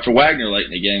for Wagner late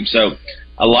in the game. So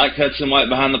I like Hudson White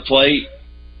behind the plate.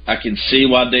 I can see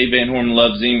why Dave Van Horn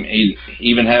loves him.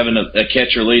 Even having a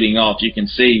catcher leading off, you can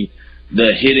see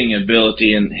the hitting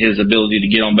ability and his ability to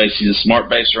get on base. He's a smart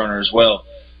base runner as well.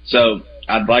 So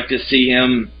I'd like to see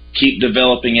him keep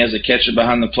developing as a catcher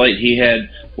behind the plate. He had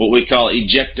what we call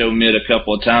ejecto mid a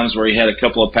couple of times where he had a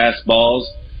couple of pass balls.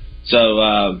 So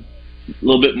a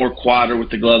little bit more quieter with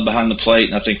the glove behind the plate,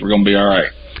 and I think we're going to be all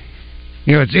right.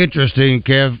 It's interesting,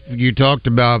 Kev, you talked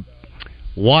about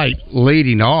White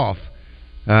leading off.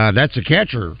 That's a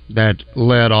catcher that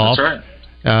led off. That's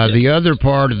right. The other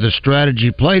part of the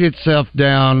strategy played itself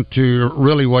down to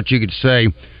really what you could say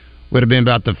would have been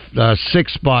about the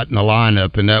 6th spot in the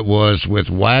lineup, and that was with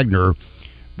Wagner.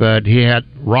 But he had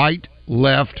right,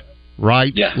 left,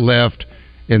 left,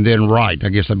 and then right. I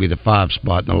guess that'd be the 5th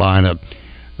spot in the lineup.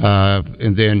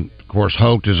 And then, of course,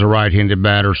 Holt is a right-handed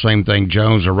batter. Same thing,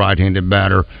 Jones, a right-handed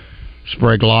batter.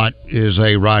 Spraglott is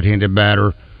a right-handed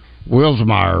batter.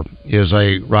 Wilsmeyer is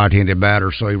a right-handed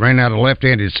batter, so he ran out of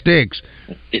left-handed sticks.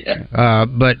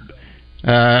 But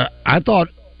I thought,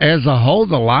 as a whole,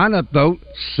 the lineup, though,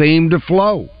 seemed to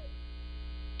flow.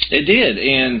 It did,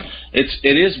 and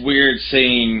it is weird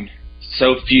seeing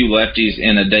so few lefties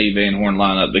in a Dave Van Horn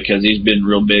lineup because he's been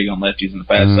real big on lefties in the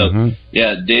past. Mm-hmm. So,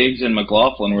 yeah, Diggs and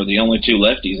McLaughlin were the only 2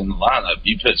 lefties in the lineup.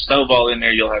 You put Stovall in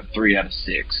there, you'll have 3 out of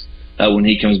 6 when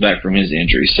he comes back from his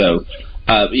injury. So,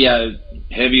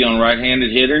 heavy on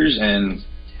right-handed hitters, and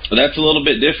that's a little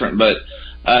bit different. But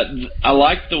I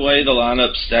like the way the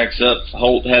lineup stacks up.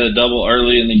 Holt had a double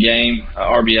early in the game,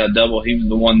 RBI double. He was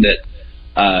the one that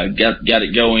got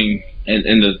it going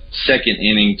in the 2nd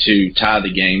inning to tie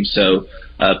the game. So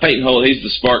Peyton Holt, he's the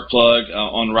spark plug.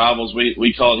 On Rivals,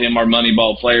 we called him our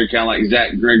Moneyball player, kind of like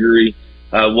Zach Gregory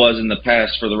was in the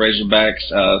past for the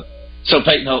Razorbacks. So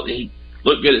Peyton Holt, he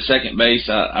looked good at second base.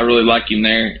 I really like him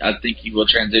there. I think he will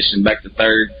transition back to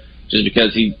third just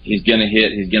because he's going to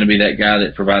hit. He's going to be that guy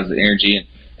that provides the energy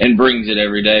and brings it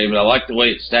every day. But I like the way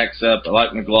it stacks up. I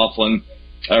like McLaughlin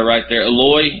right there.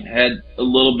 Eloy had a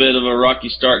little bit of a rocky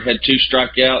start, had 2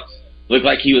 strikeouts. Looked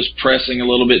like he was pressing a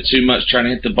little bit too much, trying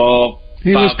to hit the ball.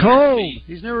 He was cold.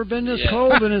 He's never been this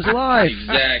cold in his life.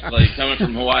 Exactly. Coming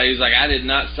from Hawaii, he's like, I did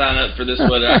not sign up for this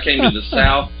weather. I came to the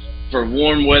South for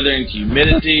warm weather and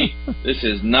humidity. This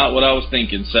is not what I was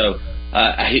thinking. So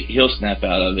he'll snap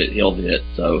out of it. He'll hit.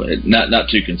 So not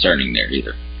too concerning there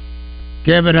either.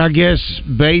 Kevin, I guess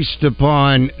based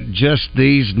upon just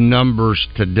these numbers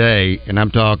today, and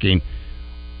I'm talking,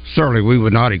 certainly we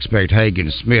would not expect Hagen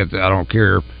Smith. I don't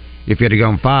care if he had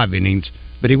gone 5 innings,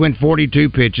 but he went 42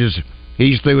 pitches.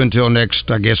 He's through until next,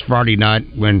 I guess, Friday night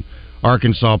when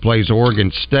Arkansas plays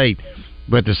Oregon State.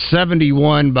 But the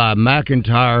 71 by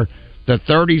McIntyre, the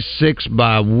 36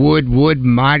 by Wood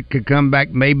could come back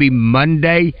maybe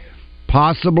Monday,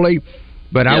 possibly.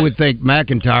 But I would think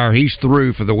McIntyre, he's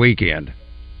through for the weekend.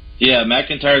 Yeah,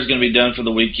 McIntyre's going to be done for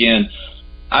the weekend.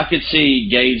 I could see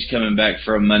Gage coming back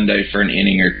for a Monday for an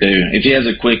inning or 2 if he has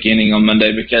a quick inning on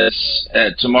Monday, because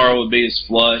tomorrow would be his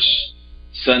flush.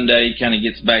 Sunday kind of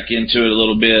gets back into it a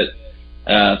little bit,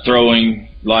 throwing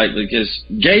lightly, because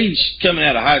Gage, coming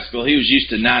out of high school, he was used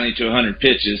to 90 to 100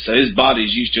 pitches, so his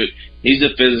body's used to it. He's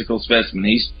a physical specimen.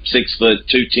 He's 6 foot,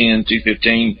 210,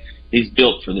 215. He's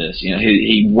built for this.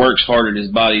 He works hard at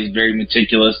his body. He's very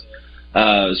meticulous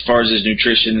as far as his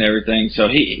nutrition and everything. So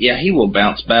he will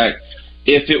bounce back.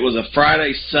 If it was a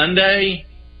Friday, Sunday,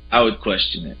 I would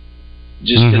question it,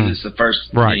 just because it's the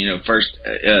first,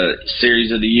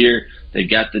 series of the year. They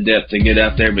got the depth to get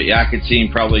out there, but I could see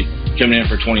him probably coming in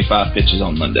for 25 pitches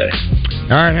on Monday. All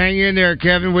right, hang in there,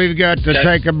 Kevin. We've got to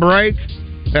take a break.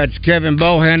 That's Kevin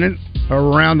Bohannon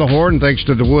around the horn, thanks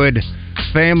to the Wood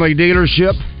Family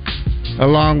Dealership.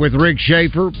 Along with Rick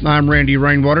Shaeffer, I'm Randy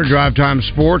Rainwater. Drive Time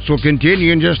Sports will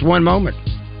continue in just one moment.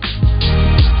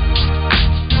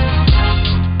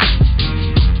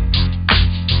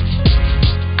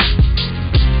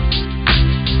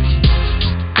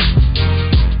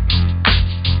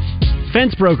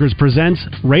 Fence Brokers presents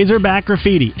Razorback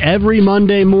Graffiti every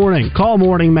Monday morning. Call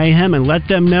Morning Mayhem and let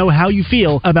them know how you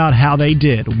feel about how they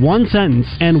did. One sentence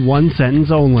and one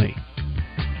sentence only.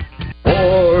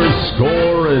 For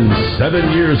Score than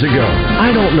 7 years ago.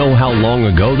 I don't know how long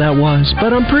ago that was,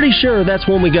 but I'm pretty sure that's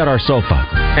when we got our sofa.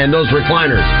 And those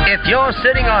recliners. If you're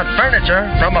sitting on furniture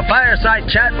from a fireside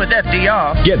chat with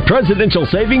FDR, get presidential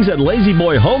savings at Lazy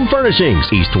Boy Home Furnishings.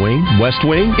 East Wing, West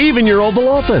Wing, even your Oval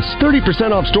Office.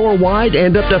 30% off store-wide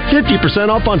and up to 50%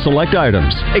 off on select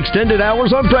items. Extended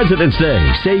hours on President's Day.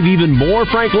 Save even more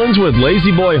Franklins with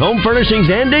Lazy Boy Home Furnishings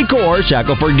and Decor.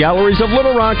 Shackelford Galleries of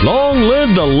Little Rock. Long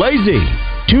live the Lazy.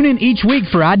 Tune in each week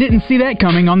for I Didn't See That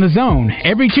Coming on The Zone.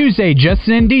 Every Tuesday,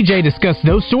 Justin and DJ discuss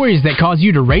those stories that cause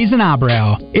you to raise an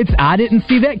eyebrow. It's I Didn't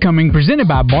See That Coming, presented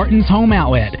by Barton's Home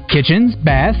Outlet. Kitchens,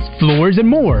 baths, floors, and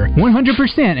more.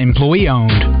 100%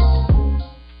 employee-owned.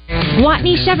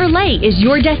 Guatney Chevrolet is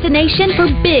your destination for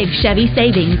big Chevy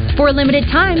savings. For a limited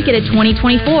time, get a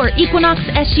 2024 Equinox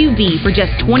SUV for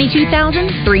just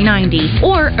 $22,390,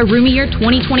 or a roomier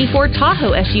 2024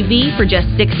 Tahoe SUV for just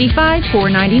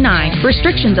 $65,499.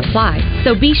 Restrictions apply,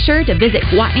 so be sure to visit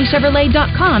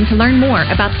GuatneyChevrolet.com to learn more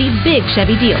about these big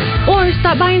Chevy deals, or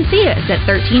stop by and see us at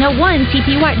 1301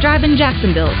 TP White Drive in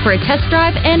Jacksonville for a test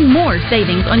drive and more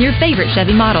savings on your favorite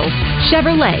Chevy models.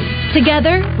 Chevrolet.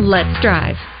 Together, let's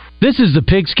drive. This is the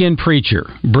Pigskin Preacher,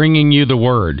 bringing you the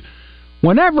word.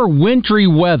 Whenever wintry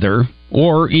weather,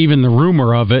 or even the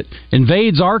rumor of it,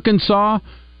 invades Arkansas,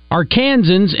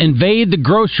 Arkansans invade the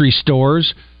grocery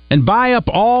stores and buy up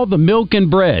all the milk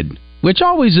and bread, which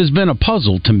always has been a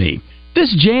puzzle to me.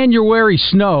 This January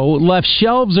snow left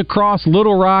shelves across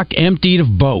Little Rock emptied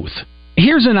of both.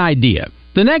 Here's an idea.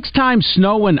 The next time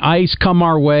snow and ice come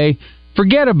our way,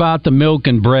 forget about the milk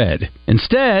and bread.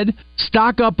 Instead,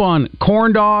 stock up on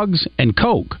corn dogs and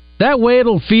Coke. That way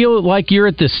it'll feel like you're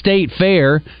at the state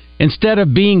fair instead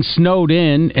of being snowed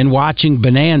in and watching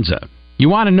Bonanza. You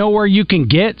want to know where you can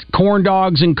get corn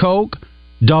dogs and Coke?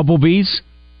 Doublebee's.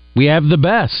 We have the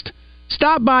best.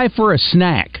 Stop by for a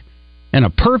snack and a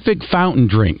perfect fountain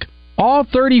drink. All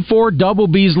 34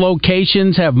 Doublebee's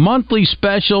locations have monthly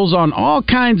specials on all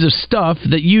kinds of stuff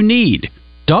that you need.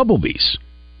 Doublebee's.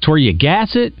 It's where you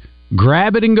gas it,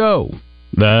 grab it, and go.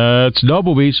 That's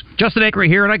Doublebee's. Justin Acre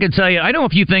here, and I can tell you, I know a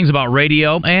few things about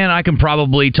radio, and I can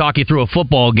probably talk you through a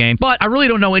football game, but I really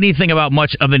don't know anything about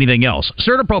much of anything else.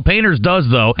 CertaPro Painters does,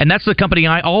 though, and that's the company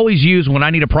I always use when I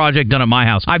need a project done at my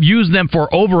house. I've used them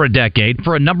for over a decade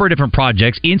for a number of different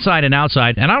projects, inside and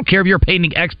outside, and I don't care if you're a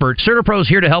painting expert, CertaPro's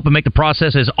here to help and make the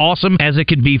process as awesome as it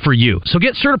can be for you. So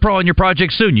get CertaPro on your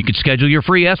project soon. You can schedule your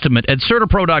free estimate at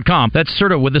CertaPro.com. That's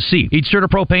Certa with a C. Each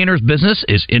CertaPro Painters business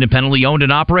is independently owned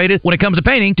and operated. When it comes to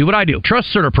painting, do what I do. Trust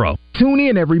CertaPro. Tune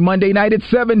in every Monday night at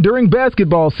 7 during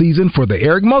basketball season for the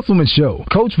Eric Musselman Show.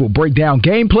 Coach will break down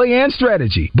gameplay and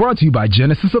strategy. Brought to you by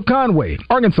Genesis of Conway,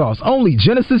 Arkansas's only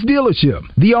Genesis dealership.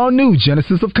 The all-new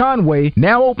Genesis of Conway,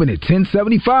 now open at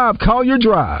 1075 Collier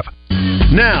Drive.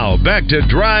 Now, back to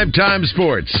Drive Time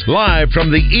Sports, live from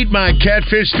the Eat My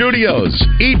Catfish studios.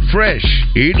 Eat fresh,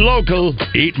 eat local,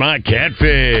 eat my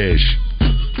catfish.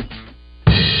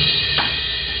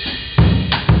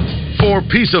 For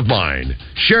peace of mind,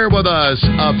 share with us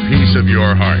a piece of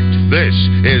your heart. This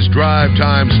is Drive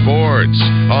Time Sports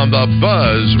on the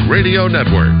Buzz Radio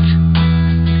Network.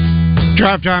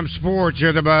 Drive Time Sports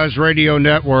here, the Buzz Radio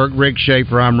Network. Rick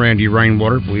Shaeffer, I'm Randy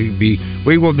Rainwater.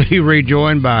 We will be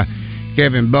rejoined by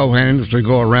Kevin Bohannon as we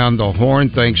go around the horn,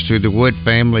 thanks to the Wood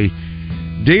family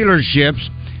dealerships.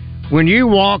 When you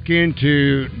walk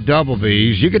into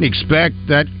Doublebee's, you can expect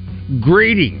that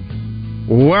greeting.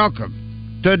 Welcome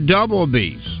to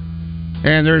Doublebee's.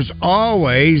 And there's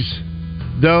always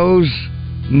those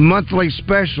monthly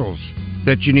specials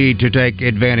that you need to take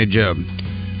advantage of.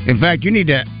 In fact, you need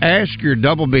to ask your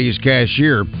Doublebee's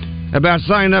cashier about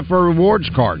signing up for a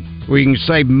rewards card where you can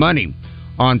save money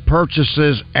on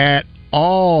purchases at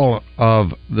all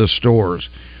of the stores.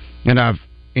 And I've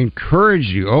encouraged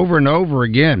you over and over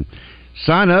again,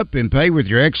 sign up and pay with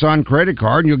your Exxon credit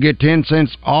card and you'll get 10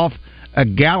 cents off a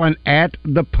gallon at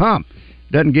the pump.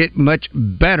 Doesn't get much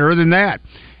better than that.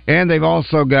 And they've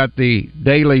also got the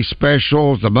daily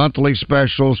specials, the monthly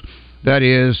specials. That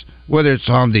is, whether it's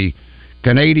on the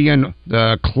Canadian,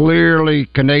 clearly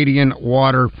Canadian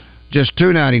water, just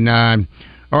 $2.99,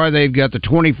 or they've got the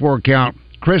 24-count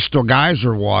Crystal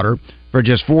Geyser water for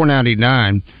just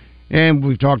 $4.99. And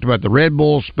we've talked about the Red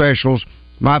Bull specials.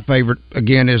 My favorite,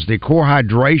 again, is the Core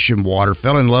Hydration water.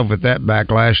 Fell in love with that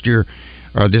back last year,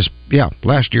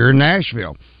 last year in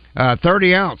Nashville.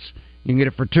 30 ounce, you can get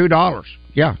it for $2.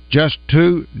 Yeah, just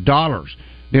 $2.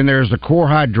 Then there's the Core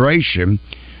Hydration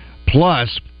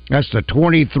Plus. That's the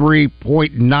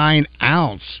 23.9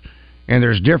 ounce, and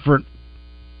there's different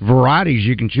varieties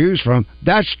you can choose from.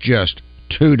 That's just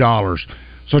 $2.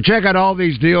 So check out all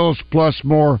these deals plus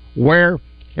more where?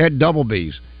 at Double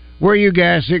B's. Where you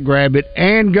gas it, grab it,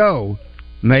 and go.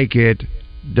 Make it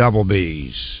Double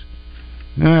B's.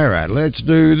 All right, let's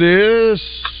do this.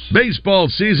 Baseball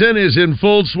season is in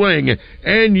full swing,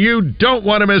 and you don't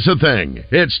want to miss a thing.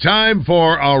 It's time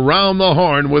for Around the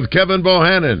Horn with Kevin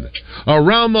Bohannon.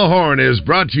 Around the Horn is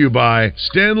brought to you by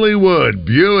Stanley Wood,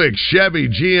 Buick, Chevy,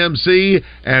 GMC,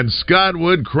 and Scott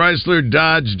Wood, Chrysler,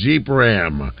 Dodge, Jeep,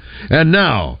 Ram. And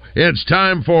now, it's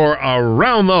time for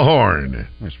Around the Horn.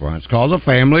 That's why it's called a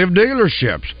family of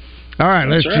dealerships. All right,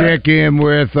 let's check in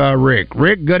with Rick.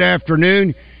 Rick, good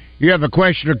afternoon. You have a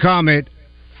question or comment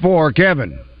for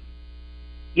Kevin.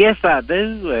 Yes, I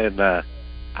do, and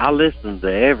I listened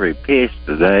to every pitch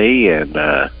today, and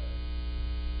I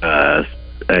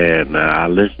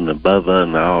listened to Bubba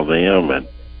and all them, and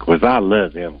of course I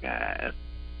love them guys,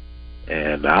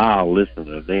 and I'll listen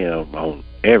to them on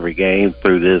every game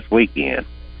through this weekend.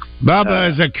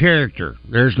 Bubba is a character.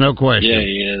 There's no question. Yeah,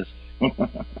 he is.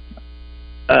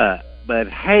 But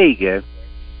Hagen,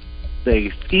 the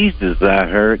excuses I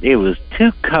heard, it was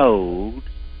too cold,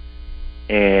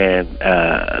 and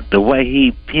the way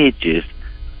he pitches.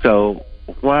 So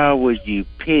why would you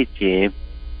pitch him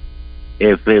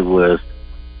if it was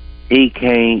he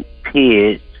can't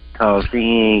pitch because he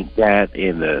ain't got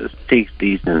in the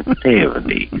 60s and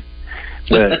 70s?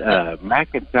 But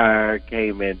McIntyre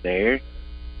came in there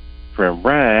from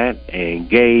right and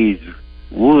Gage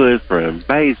Wood from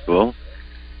baseball.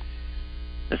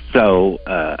 So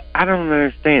I don't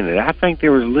understand it. I think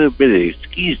there was a little bit of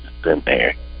excuses in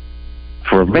there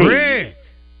for me. Rick!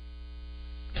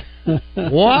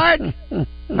 What?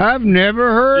 I've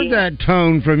never heard that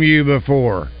tone from you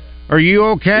before. Are you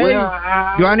okay?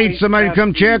 Well, Do I need somebody to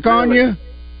come check on you?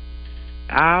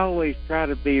 I always try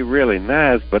to be really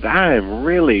nice, but I am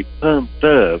really pumped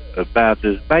up about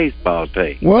this baseball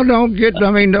team. Well, don't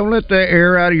let the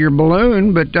air out of your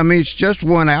balloon, but it's just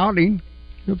one outing.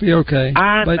 He'll be okay.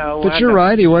 I but know, but I you're know.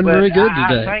 right. He wasn't But very good I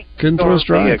today. think Couldn't he's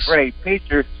throw gonna strikes. Be a great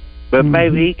pitcher, but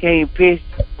maybe he can't pitch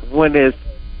when it's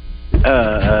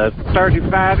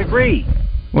 35 degrees.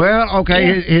 Well,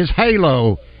 okay, his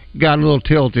halo got a little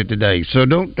tilted today, so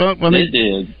don't. It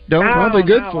did. Probably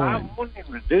good for him. I want him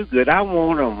to do good. I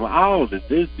want them all to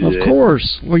do good. Of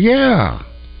course. Well, yeah.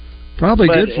 Probably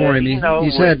But, good for him.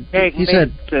 He's had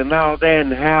and all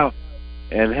that,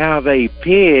 and how they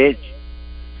pitch,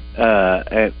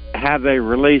 and how they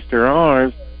release their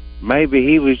arms. Maybe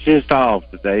he was just off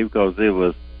today because it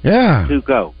was too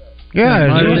cold.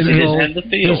 Yeah,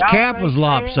 his cap was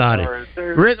lopsided.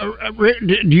 Rick,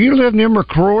 do you live near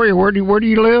McCrory, or where do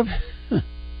you live?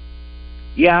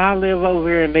 Yeah, I live over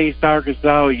here in East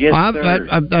Arkansas. Yes, sir.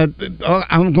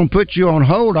 I'm going to put you on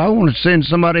hold. I want to send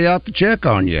somebody out to check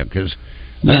on you because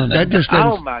that just doesn't.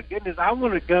 Oh my goodness, I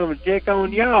want to come and check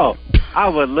on y'all. I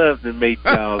would love to meet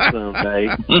y'all someday.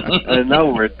 An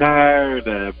old retired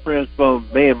principal,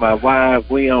 me and my wife,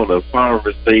 we own a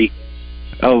pharmacy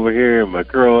over here in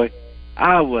McCrory.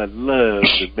 I would love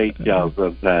to meet y'all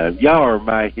sometime. Y'all are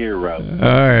my hero.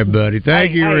 All right, buddy.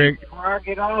 Thank you, Rick. Before I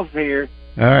get off here.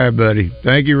 All right, buddy.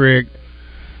 Thank you, Rick.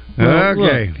 Well,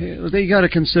 okay. Look, you got to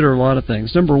consider a lot of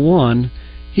things. Number one,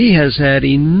 he has had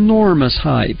enormous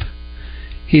hype.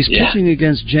 He's pitching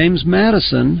against James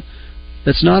Madison,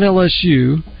 that's not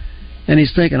LSU, and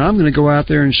he's thinking, I'm going to go out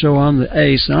there and show I'm the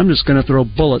ace, and I'm just going to throw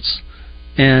bullets.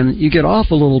 And you get off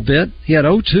a little bit. He had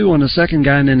 0-2 on the second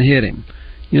guy and then hit him.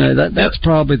 That's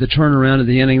probably the turnaround of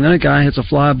the inning. Then a guy hits a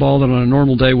fly ball that on a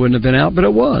normal day wouldn't have been out, but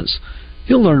it was.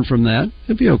 He'll learn from that.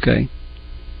 He'll be okay.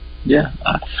 Yeah,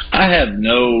 I have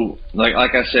no like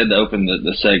I said to open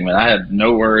the segment. I have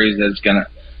no worries that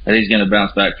he's gonna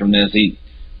bounce back from this. He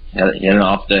had an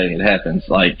off day. It happens.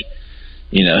 What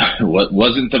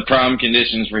wasn't the prime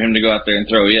conditions for him to go out there and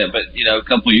throw yet? But a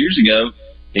couple of years ago,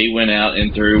 he went out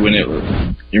and threw when it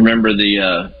was. You remember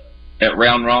the at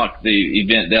Round Rock, the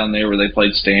event down there where they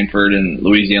played Stanford and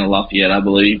Louisiana Lafayette, I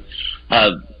believe.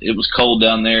 It was cold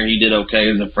down there. He did okay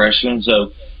as a freshman.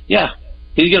 So yeah.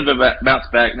 He's going to bounce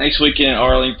back. Next weekend,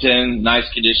 Arlington, nice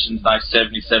conditions, nice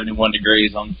 70, 71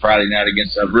 degrees on Friday night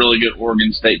against a really good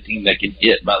Oregon State team that can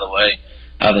hit, by the way.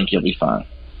 I think he'll be fine.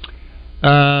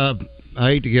 I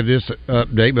hate to give this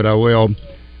update, but I will.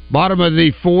 Bottom of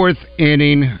the fourth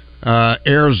inning,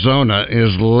 Arizona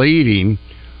is leading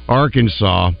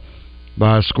Arkansas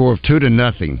by a score of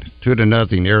 2-0.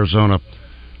 2-0. Arizona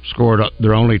scored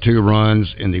their only 2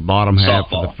 runs in the bottom half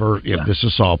of the first. Yeah, this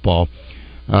is softball.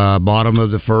 Bottom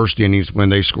of the first innings when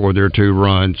they scored their 2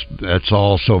 runs. That's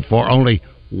all so far. Only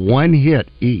 1 hit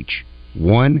each.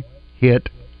 1 hit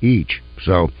each.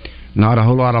 So not a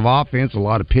whole lot of offense, a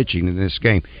lot of pitching in this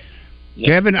game.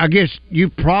 Kevin, I guess you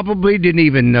probably didn't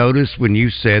even notice when you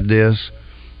said this,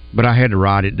 but I had to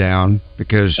write it down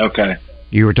because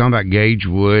you were talking about Gage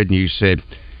Wood, and you said,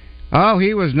 "Oh,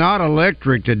 he was not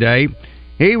electric today.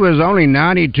 He was only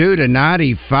 92 to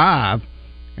 95."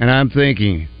 And I'm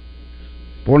thinking,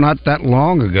 boy, not that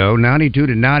long ago, 92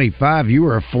 to 95, you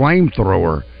were a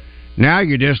flamethrower. Now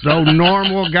you're just an old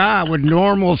normal guy with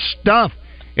normal stuff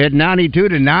at 92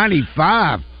 to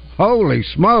 95. Holy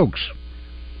smokes.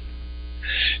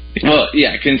 Well,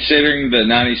 yeah, considering the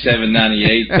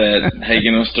 97-98 that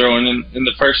Hagan was throwing in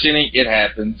the first inning, it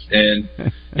happens. And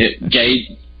it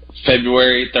gave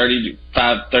February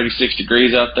 36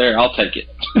 degrees out there. I'll take it.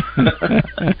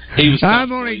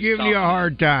 I'm only giving you a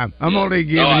hard time. I'm only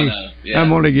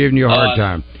giving you a hard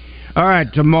time. All right,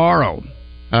 tomorrow,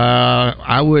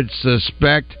 I would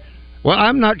suspect, well,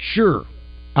 I'm not sure.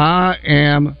 I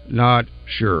am not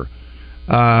sure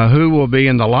who will be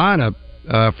in the lineup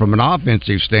from an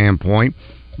offensive standpoint,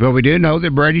 but we do know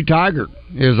that Brady Tiger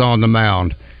is on the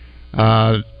mound.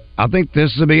 I think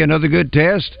this will be another good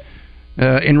test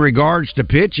in regards to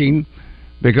pitching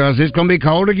because it's going to be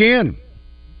cold again.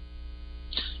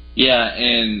 Yeah,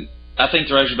 and I think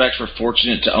the Razorbacks were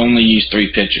fortunate to only use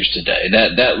 3 pitchers today.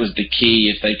 That was the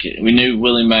key. If they could, we knew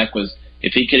Willie Mack was.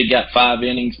 If he could have got 5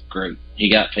 innings, great. He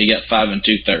got 5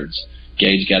 2/3.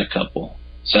 Gage got a couple.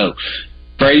 So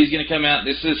Brady's going to come out.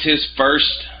 This is his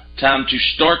first time to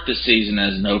start the season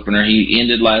as an opener. He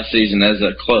ended last season as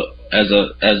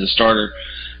a starter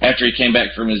after he came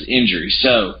back from his injury.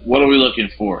 So what are we looking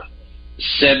for?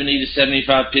 70 to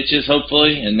 75 pitches,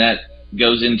 hopefully, and that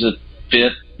goes into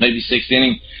 5th, maybe 6th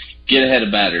inning. Get ahead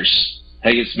of batters.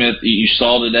 Hagan Smith, you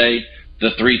saw today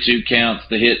the 3-2 counts,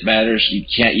 the hit batters.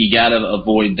 You got to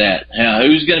avoid that. Now,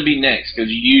 who's going to be next?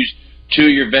 Because you used 2 of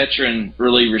your veteran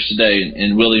relievers today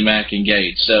in Willie Mack and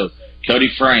Gage. So Cody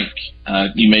Frank,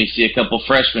 you may see a couple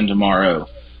freshmen tomorrow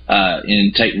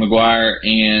in Tate McGuire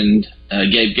and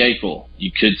Gabe Gakel.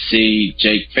 You could see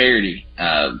Jake Faraday,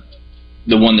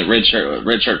 the one that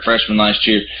redshirt freshman last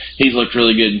year. He's looked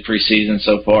really good in preseason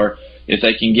so far. If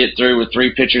they can get through with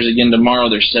 3 pitchers again tomorrow,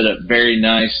 they're set up very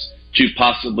nice to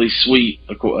possibly sweep,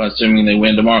 assuming they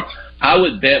win tomorrow. I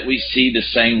would bet we see the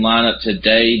same lineup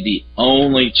today. The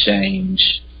only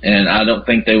change, and I don't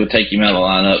think they would take him out of the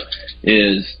lineup,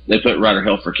 is they put Ryder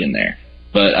Helfrich in there.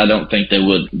 But I don't think they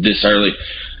would this early.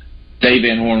 Dave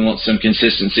Van Horn wants some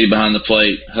consistency behind the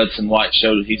plate. Hudson White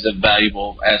showed he's a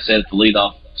valuable asset at the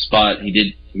leadoff spot. He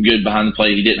did good behind the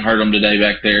plate. He didn't hurt him today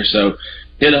back there. So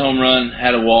hit a home run,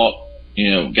 had a walk,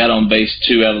 got on base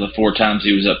 2 out of the 4 times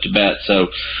he was up to bat. So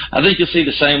I think you'll see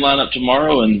the same lineup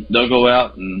tomorrow, and they'll go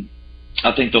out, and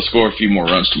I think they'll score a few more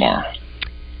runs tomorrow.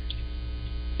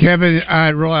 Kevin, I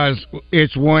realize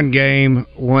it's one game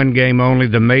only.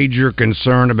 The major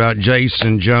concern about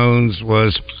Jason Jones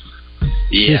was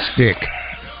his stick.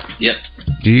 Yep.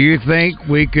 Do you think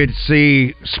we could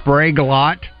see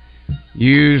Sprague-Lott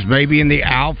used maybe in the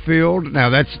outfield? Now,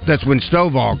 that's when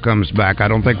Stovall comes back. I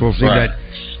don't think we'll see that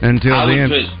until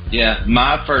then.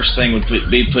 My first thing would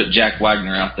be put Jack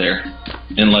Wagner out there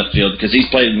in left field because he's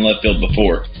played in left field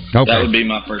before. Okay. That would be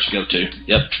my first go-to.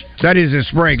 Yep. That is if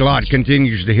Sprague-Lott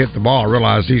continues to hit the ball. I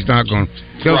realize he's not going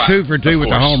to go 2 for 2 with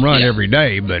a home run every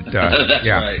day, but that's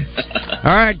right.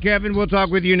 All right, Kevin, we'll talk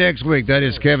with you next week. That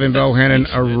is Kevin Bohannon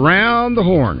around the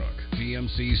horn.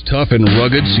 GMC's tough and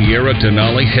rugged Sierra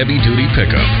Denali heavy-duty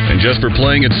pickup. And just for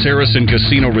playing at Saracen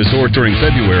Casino Resort during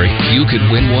February, you could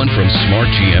win one from Smart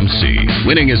GMC.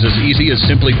 Winning is as easy as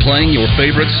simply playing your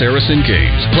favorite Saracen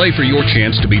games. Play for your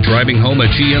chance to be driving home a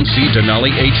GMC Denali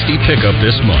HD pickup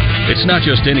this month. It's not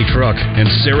just any truck, and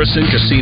Saracen Casino